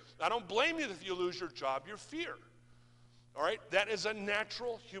fear. I don't blame you if you lose your job, you fear. All right? That is a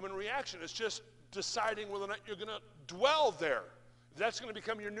natural human reaction. It's just deciding whether or not you're going to dwell there. That's going to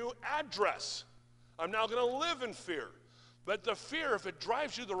become your new address. I'm now going to live in fear. But the fear, if it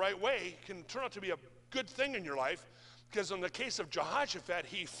drives you the right way, can turn out to be a good thing in your life. Because in the case of Jehoshaphat,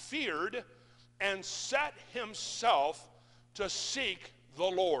 he feared and set himself to seek the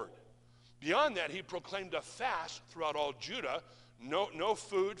Lord. Beyond that, he proclaimed a fast throughout all Judah. No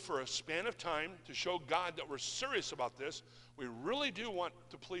food for a span of time to show God that we're serious about this. We really do want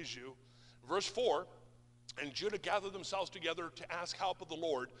to please you. Verse 4, "And Judah gathered themselves together to ask help of the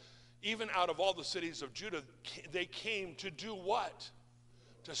Lord. Even out of all the cities of Judah, they came to do what?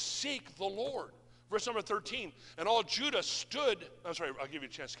 To seek the Lord." Verse number 13, "And all Judah stood," I'm sorry, I'll give you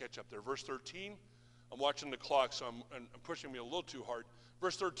a chance to catch up there. Verse 13, I'm watching the clock, so I'm pushing me a little too hard.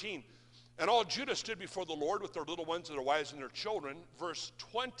 Verse 13, "And all Judah stood before the Lord with their little ones and their wives and their children." Verse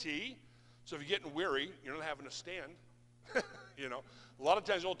 20, so if you're getting weary, you're not having to stand. You know, a lot of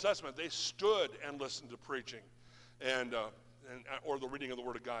times in the Old Testament, they stood and listened to preaching or the reading of the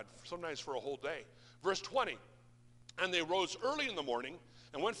Word of God, sometimes for a whole day. Verse 20, "And they rose early in the morning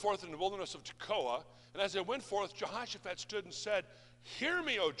and went forth in the wilderness of Tekoa. And as they went forth, Jehoshaphat stood and said, Hear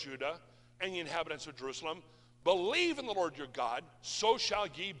me, O Judah, and ye inhabitants of Jerusalem. Believe in the Lord your God, so shall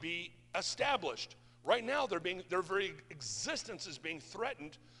ye be established." Right now, their very existence is being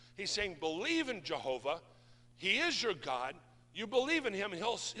threatened. He's saying, believe in Jehovah. He is your God. You believe in him, and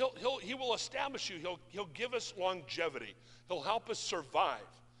he will establish you. He'll give us longevity. He'll help us survive.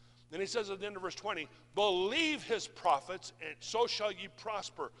 Then he says at the end of verse 20, "Believe his prophets, and so shall ye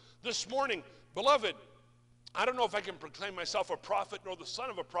prosper." This morning, beloved, I don't know if I can proclaim myself a prophet nor the son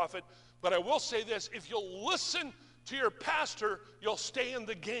of a prophet, but I will say this: if you'll listen to your pastor, you'll stay in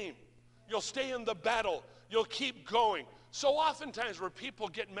the game. You'll stay in the battle. You'll keep going. So oftentimes where people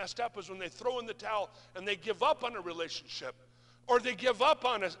get messed up is when they throw in the towel and they give up on a relationship, or they give up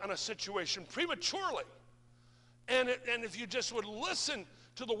on a situation prematurely. And if you just would listen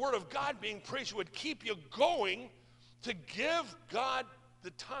to the Word of God being preached, it would keep you going to give God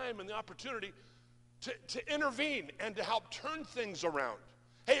the time and the opportunity to intervene and to help turn things around.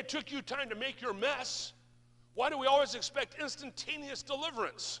 Hey, it took you time to make your mess. Why do we always expect instantaneous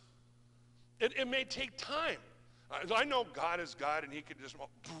deliverance? It may take time. I know God is God and he could just,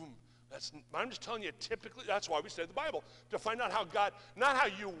 boom. I'm just telling you, typically, that's why we study the Bible, to find out how God, not how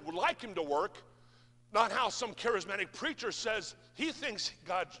you would like him to work, not how some charismatic preacher says he thinks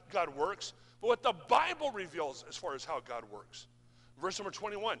God works, but what the Bible reveals as far as how God works. Verse number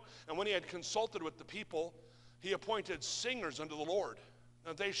 21, and when he had consulted with the people, he appointed singers unto the Lord,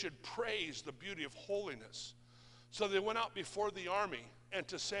 that they should praise the beauty of holiness. So they went out before the army, and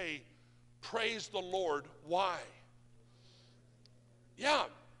to say, praise the Lord. Why? Yeah.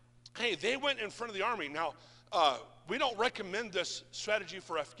 Hey, they went in front of the army. Now, we don't recommend this strategy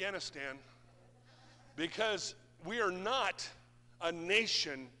for Afghanistan because we are not a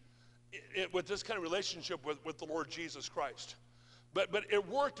nation with this kind of relationship with the Lord Jesus Christ. But it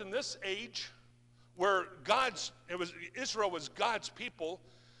worked in this age where Israel was God's people.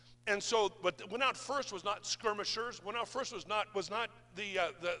 And so, what went out first was not skirmishers. Went out first was not who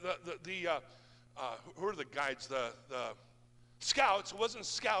are the guides? The scouts. It wasn't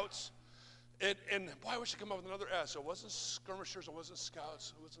scouts. And boy, I wish I could come up with another S. It wasn't skirmishers. It wasn't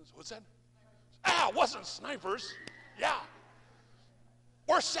scouts. It wasn't, what's that? It wasn't snipers. Yeah.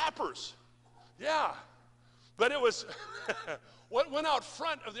 Or sappers. Yeah. But it was, what went out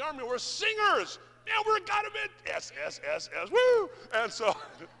front of the army were singers. Yeah, we're got them in. S, S, S, S, woo. And so,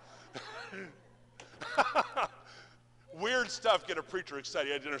 weird stuff get a preacher excited.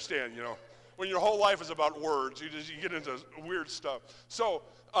 You have to understand, you know. When your whole life is about words, you get into weird stuff. So,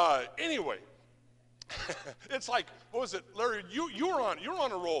 anyway, it's like, what was it, Larry? You were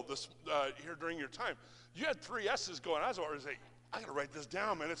on a roll this here during your time. You had 3 S's going. I was about to say, I got to write this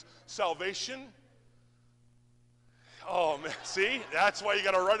down, man. It's salvation. Oh man, see, that's why you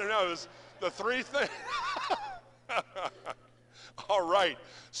got to write it down. It was the 3 things. All right.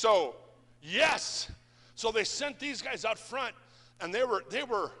 So yes. So they sent these guys out front, and they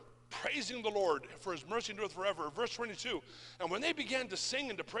were praising the Lord for his mercy endureth forever. Verse 22. And when they began to sing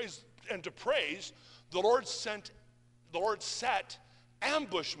and to praise, the Lord set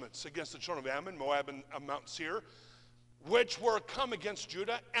ambushments against the children of Ammon, Moab, and Mount Seir, which were come against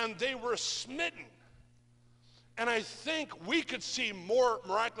Judah, and they were smitten. And I think we could see more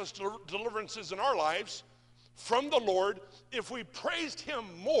miraculous deliverances in our lives from the Lord if we praised him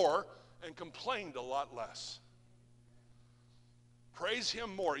more and complained a lot less. Praise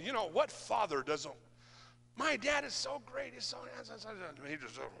him more. You know, what father doesn't? My dad is so great. He's so handsome. He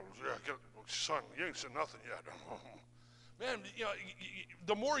just, son, you ain't said nothing yet. Man, you know,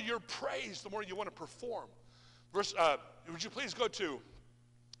 the more you're praised, the more you want to perform. Would you please go to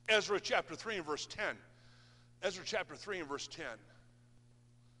Ezra chapter 3 and verse 10. Ezra chapter 3 and verse 10.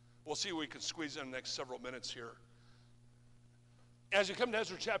 We'll see what we can squeeze in the next several minutes here. As you come to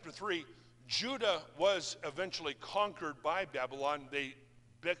Ezra chapter 3, Judah was eventually conquered by Babylon. They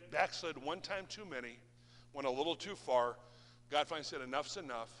backslid one time too many, went a little too far. God finally said, enough's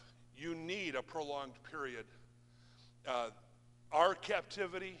enough. You need a prolonged period. Our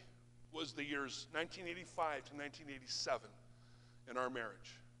captivity was the years 1985 to 1987 in our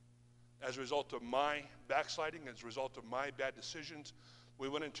marriage. As a result of my backsliding, as a result of my bad decisions, we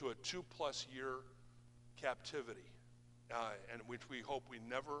went into a 2+ year captivity, and which we hope we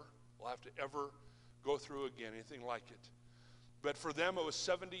never will have to ever go through again, anything like it. But for them, it was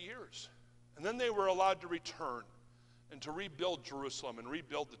 70 years. And then they were allowed to return and to rebuild Jerusalem and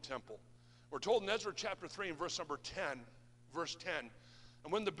rebuild the temple. We're told in Ezra chapter 3 and verse 10,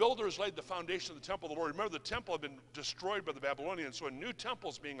 and when the builders laid the foundation of the temple of the Lord, remember the temple had been destroyed by the Babylonians, so a new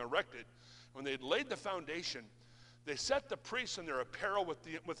temple is being erected. When they had laid the foundation, they set the priests in their apparel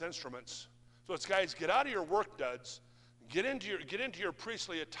with instruments. So it's, guys, get out of your work duds, get into your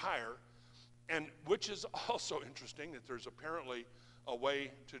priestly attire, and which is also interesting that there's apparently a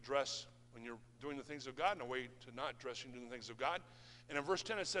way to dress when you're doing the things of God and a way to not dress when you're doing the things of God. And in verse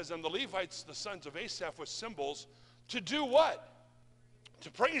 10 it says, and the Levites, the sons of Asaph, with cymbals, to do what? To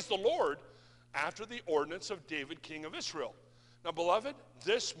praise the Lord after the ordinance of David, king of Israel. Now, beloved,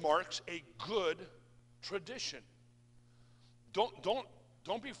 this marks a good tradition.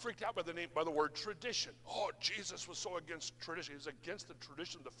 Don't be freaked out by the word tradition. Oh, Jesus was so against tradition. He was against the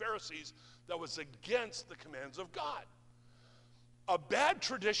tradition of the Pharisees that was against the commands of God. A bad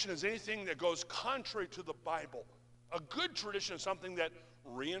tradition is anything that goes contrary to the Bible. A good tradition is something that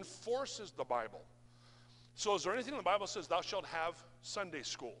reinforces the Bible. So is there anything in the Bible that says thou shalt have Sunday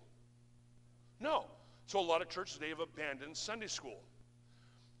school? No. So a lot of churches, they have abandoned Sunday school.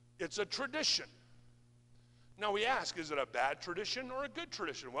 It's a tradition. Now we ask, is it a bad tradition or a good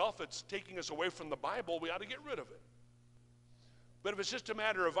tradition? Well, if it's taking us away from the Bible, we ought to get rid of it. But if it's just a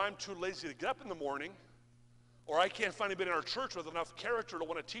matter of I'm too lazy to get up in the morning, or I can't find anybody in our church with enough character to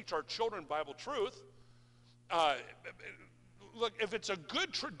want to teach our children Bible truth, look, if it's a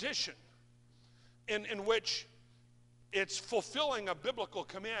good tradition in which it's fulfilling a biblical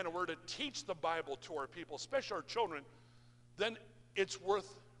command and we're to teach the Bible to our people, especially our children, then it's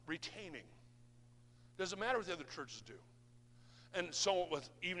worth retaining. Doesn't matter what the other churches do. And so with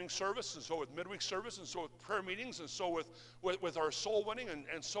evening service, and so with midweek service, and so with prayer meetings, and so with our soul winning,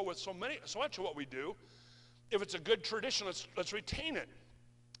 and so with so much of what we do. If it's a good tradition, let's retain it.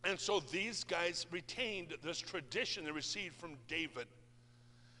 And so these guys retained this tradition they received from David.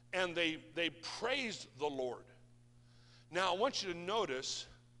 And they praised the Lord. Now I want you to notice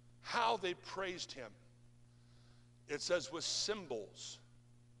how they praised him. It says with cymbals,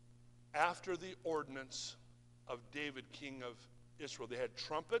 after the ordinance of David, king of Israel. They had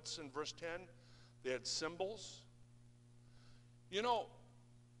trumpets in verse 10. They had cymbals. You know,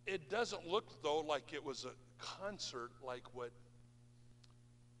 it doesn't look, though, like it was a concert like what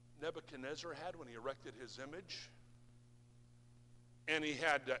Nebuchadnezzar had when he erected his image. And he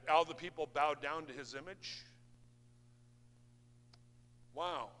had all the people bow down to his image.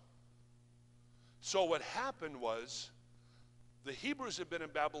 Wow. So what happened was the Hebrews had been in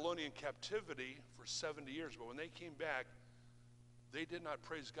Babylonian captivity for 70 years, but when they came back, they did not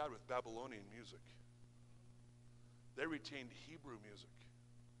praise God with Babylonian music. They retained Hebrew music.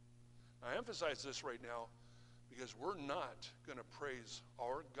 I emphasize this right now because we're not going to praise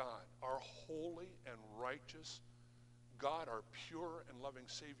our God, our holy and righteous God, our pure and loving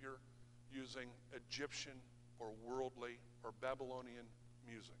Savior, using Egyptian or worldly or Babylonian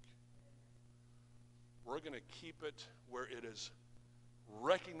music. We're going to keep it where it is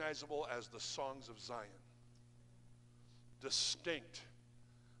recognizable as the songs of Zion. Distinct.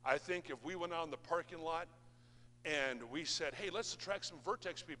 I think if we went out in the parking lot and we said, hey, let's attract some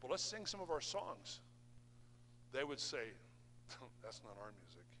Vertex people, let's sing some of our songs, they would say, that's not our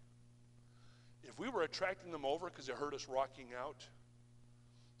music. If we were attracting them over because they heard us rocking out,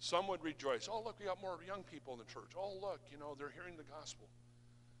 some would rejoice. Oh, look, we got more young people in the church. Oh, look, you know, they're hearing the gospel.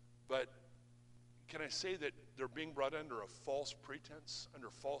 But can I say that they're being brought under a false pretense, under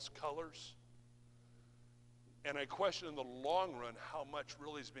false colors? And I question in the long run how much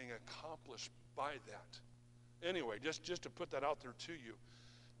really is being accomplished by that. Anyway, just to put that out there to you.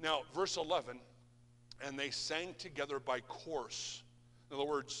 Now, verse 11, and they sang together by course. In other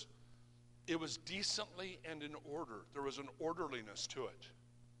words, it was decently and in order. There was an orderliness to it.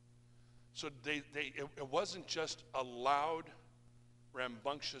 So it wasn't just a loud,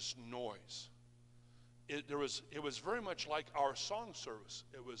 rambunctious noise. It was very much like our song service.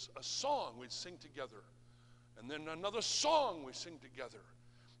 It was a song we'd sing together. And then another song we sing together.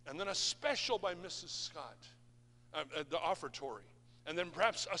 And then a special by Mrs. Scott, the offertory. And then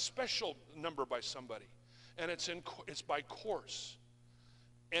perhaps a special number by somebody. And it's by course.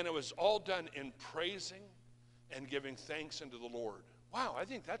 And it was all done in praising and giving thanks unto the Lord. Wow, I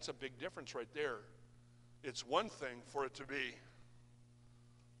think that's a big difference right there. It's one thing for it to be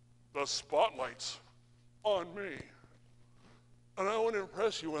the spotlight's on me. And I want to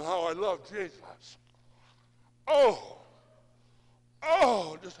impress you with how I love Jesus. Oh,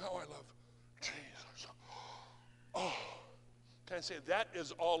 just how I love Jesus. Oh, can I say that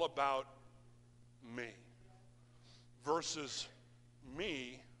is all about me versus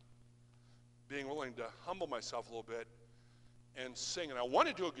me being willing to humble myself a little bit and sing. And I want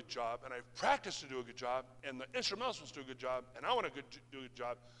to do a good job, and I've practiced to do a good job, and the instrumentalists do a good job, and I want to do a good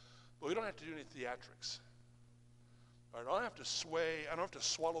job, but we don't have to do any theatrics. I don't have to sway. I don't have to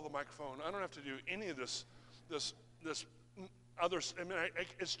swallow the microphone. I don't have to do any of this other. I mean,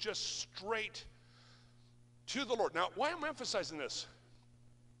 it's just straight to the Lord. Now, why am I emphasizing this?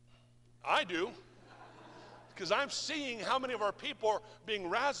 I do, because I'm seeing how many of our people are being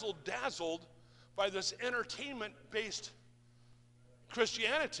razzle-dazzled by this entertainment-based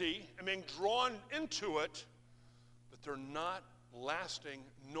Christianity and being drawn into it, but they're not lasting,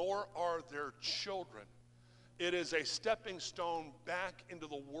 nor are their children. It is a stepping stone back into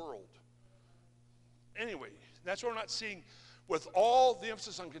the world. Anyway, that's what we're not seeing. With all the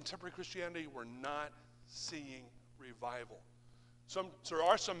emphasis on contemporary Christianity, we're not seeing revival. There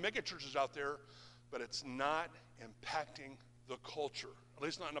are some megachurches out there, but it's not impacting the culture, at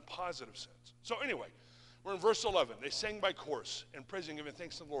least not in a positive sense. So anyway, we're in verse 11. They sang by course and praising and giving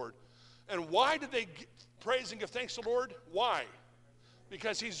thanks to the Lord. And why did they praise and give thanks to the Lord? Why?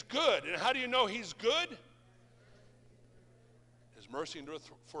 Because he's good. And how do you know he's good? His mercy endureth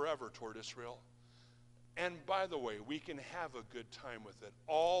forever toward Israel. And by the way, we can have a good time with it.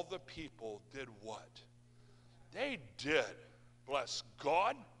 All the people did what? They did. Bless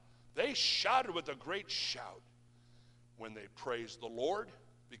God. They shouted with a great shout when they praised the Lord,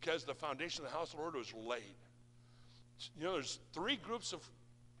 because the foundation of the house of the Lord was laid. You know, there's 3 groups of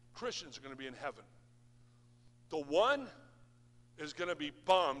Christians are going to be in heaven. The one is going to be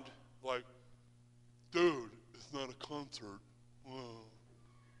bummed, like, dude, it's not a concert. Well,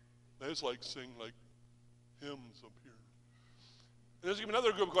 they just like sing like hymns up here. there's going to be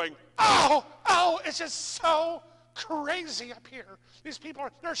another group going, oh, it's just so crazy up here. These people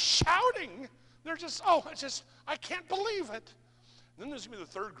they're shouting. They're just, I can't believe it. And then there's going to be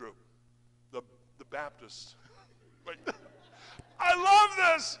the third group, the Baptists. I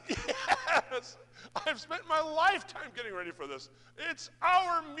love this. Yes. I've spent my lifetime getting ready for this. It's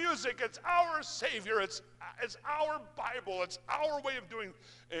our music. It's our Savior. It's our Bible. It's our way of doing.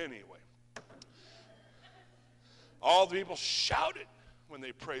 Anyway. All the people shouted when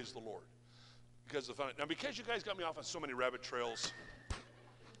they praised the Lord. Because of the fun. Now, because you guys got me off on so many rabbit trails,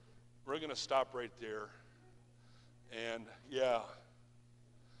 we're going to stop right there. And, yeah.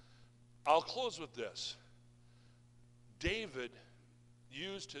 I'll close with this. David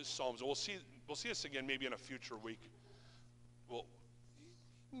used his Psalms, and we'll see this again maybe in a future week. Well,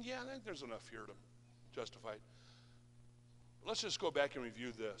 yeah, I think there's enough here to justify it. Let's just go back and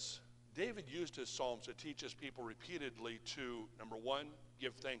review this. David used his Psalms to teach his people repeatedly to, number 1,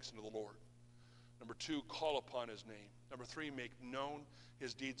 give thanks unto the Lord. Number 2, call upon his name. Number 3, make known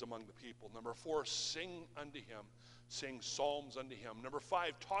his deeds among the people. Number 4, sing unto him. Sing psalms unto him. Number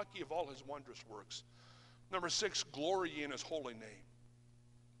 5, talk ye of all his wondrous works. Number 6, glory ye in his holy name.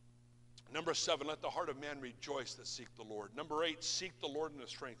 Number 7, let the heart of man rejoice that seek the Lord. Number 8, seek the Lord in his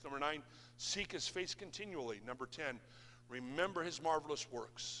strength. Number 9, seek his face continually. Number 10, remember his marvelous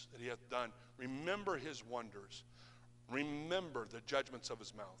works that he hath done. Remember his wonders. Remember the judgments of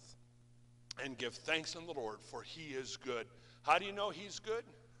his mouth. And give thanks unto the Lord, for he is good. How do you know he's good?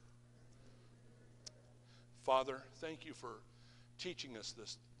 Father, thank you for teaching us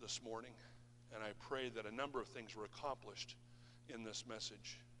this morning. And I pray that a number of things were accomplished in this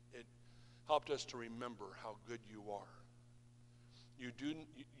message. It helped us to remember how good you are.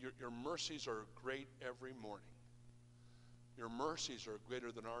 Your mercies are great every morning. Your mercies are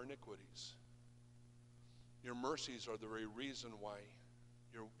greater than our iniquities. Your mercies are the very reason why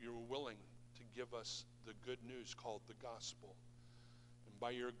you're willing to give us the good news called the gospel. And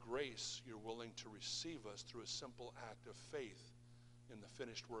by your grace, you're willing to receive us through a simple act of faith in the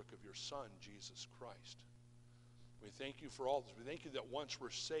finished work of your Son, Jesus Christ. We thank you for all this. We thank you that once we're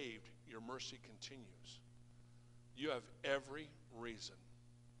saved, your mercy continues. You have every reason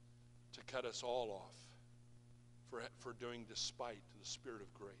to cut us all off for doing despite to the Spirit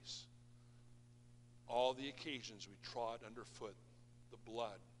of grace. All the occasions we trod underfoot the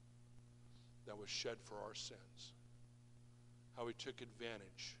blood that was shed for our sins. How we took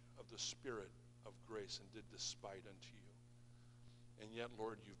advantage of the Spirit of grace and did despite unto you. And yet,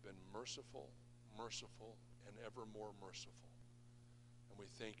 Lord, you've been merciful, merciful, and ever more merciful. And we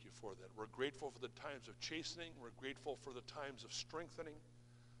thank you for that. We're grateful for the times of chastening. We're grateful for the times of strengthening.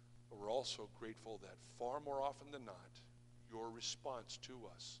 But we're also grateful that far more often than not, your response to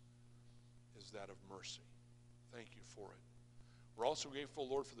us is that of mercy. Thank you for it. We're also grateful,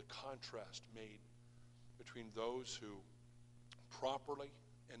 Lord, for the contrast made between those who properly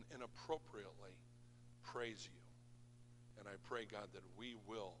and inappropriately praise you. And I pray, God, that we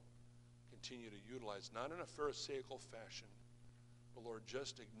will continue to utilize, not in a pharisaical fashion, but, Lord,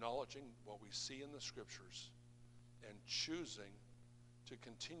 just acknowledging what we see in the Scriptures and choosing to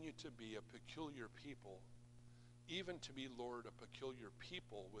continue to be a peculiar people, even to be, Lord, a peculiar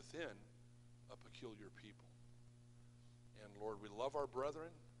people within a peculiar people. And, Lord, we love our brethren.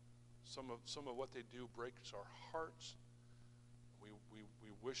 Some of what they do breaks our hearts.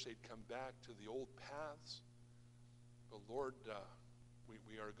 We wish they'd come back to the old paths. But, Lord,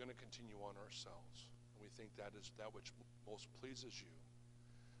 we are going to continue on ourselves. And we think that is that which most pleases you.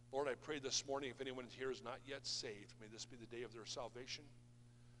 Lord, I pray this morning, if anyone here is not yet saved, may this be the day of their salvation.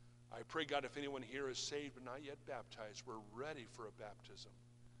 I pray, God, if anyone here is saved but not yet baptized, we're ready for a baptism.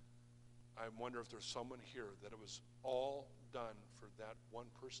 I wonder if there's someone here that it was all done for that one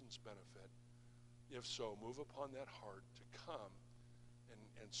person's benefit. If so, move upon that heart to come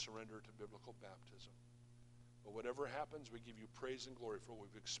and surrender to biblical baptism. But whatever happens, we give you praise and glory for what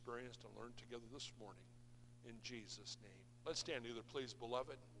we've experienced and learned together this morning. In Jesus' name. Let's stand together, please,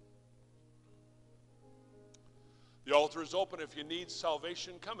 beloved. The altar is open. If you need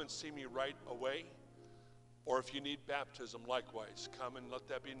salvation, come and see me right away. Or if you need baptism, likewise, come and let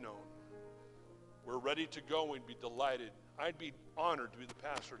that be known. We're ready to go. We'd be delighted. I'd be honored to be the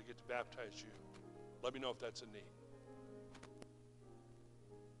pastor to get to baptize you. Let me know if that's a need.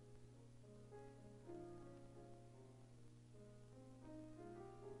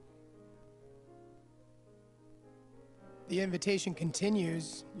 The invitation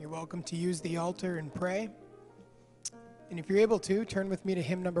continues. You're welcome to use the altar and pray. And if you're able to, turn with me to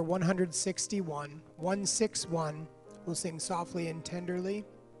hymn number 161, 161. We'll sing softly and tenderly.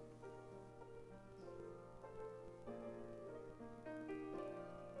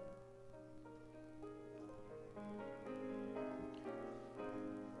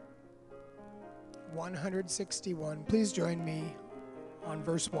 161. Please join me on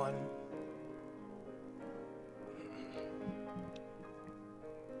verse 1.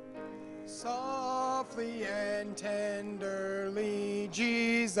 Softly and tenderly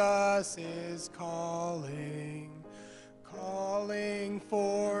Jesus is calling, calling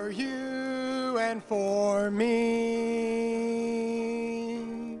for you and for me.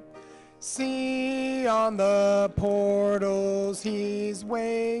 See on the portals he's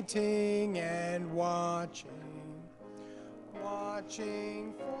waiting and watching,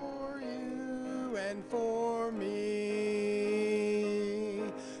 watching for you and for me.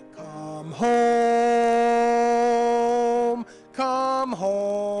 Come home, come home,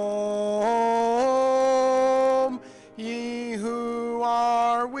 ye who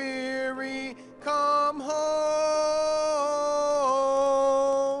are weary, come home.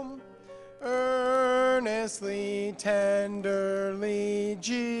 Earnestly, tenderly,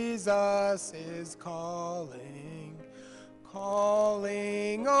 Jesus is calling,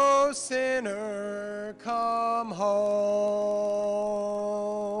 calling, O sinner, come home.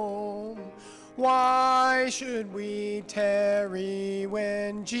 Why should we tarry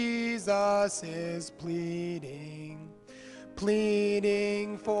when Jesus is pleading,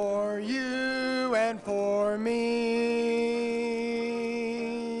 pleading for you and for me?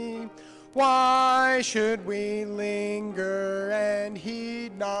 Why should we linger and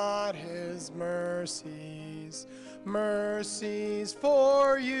heed not his mercies, mercies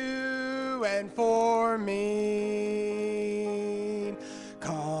for you and for me?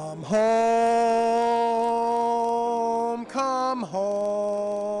 Come home, come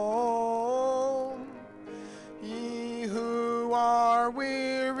home, ye who are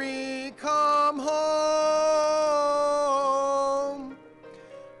weary, come home.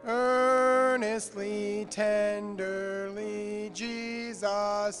 Earnestly, tenderly,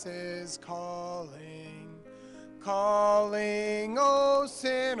 Jesus is calling, calling, O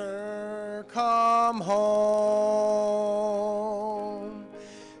sinner, come home.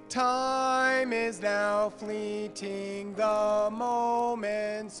 Time is now fleeting, the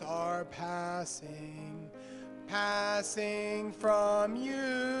moments are passing, passing from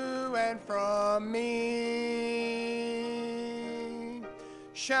you and from me.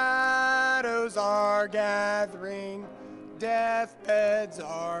 Shadows are gathering, deathbeds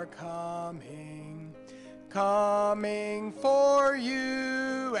are coming, coming for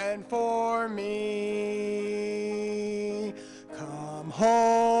you and for me. Come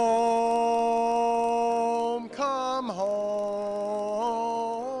home, come home,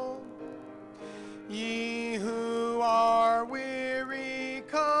 ye who are weary,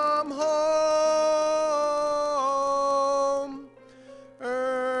 come home.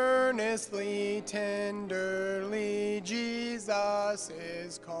 Earnestly, tenderly, Jesus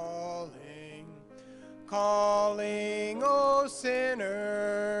is calling, calling, O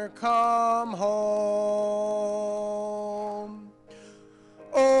sinner, come home.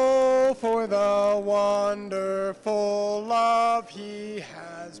 Oh, for the wonderful love he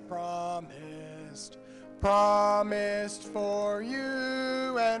has promised, promised for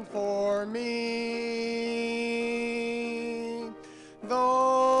you and for me.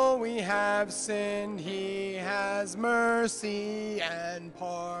 Though we have sinned, he has mercy and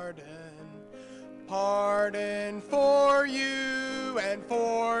pardon, pardon for you and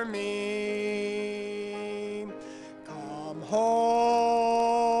for me. Come home,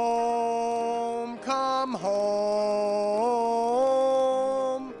 come home,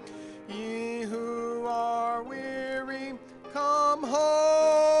 ye who are weary, come home.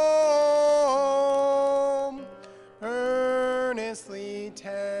 Earnestly,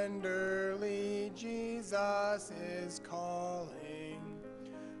 tenderly, Jesus is calling,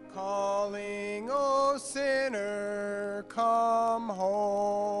 calling, O sinner, come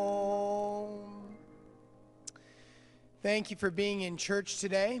home. Thank you for being in church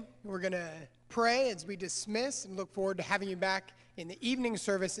today. We're going to pray as we dismiss and look forward to having you back in the evening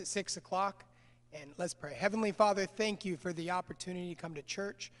service at 6 o'clock. And let's pray. Heavenly Father, thank you for the opportunity to come to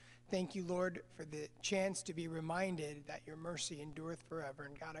church. Thank you, Lord, for the chance to be reminded that your mercy endureth forever.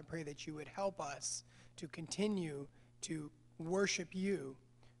 And God, I pray that you would help us to continue to worship you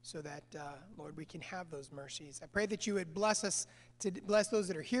so that, Lord, we can have those mercies. I pray that you would bless us, to bless those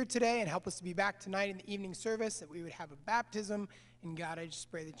that are here today and help us to be back tonight in the evening service, that we would have a baptism. And God, I just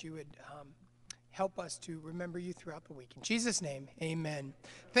pray that you would help us to remember you throughout the week. In Jesus' name, amen.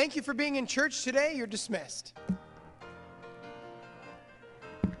 Thank you for being in church today. You're dismissed.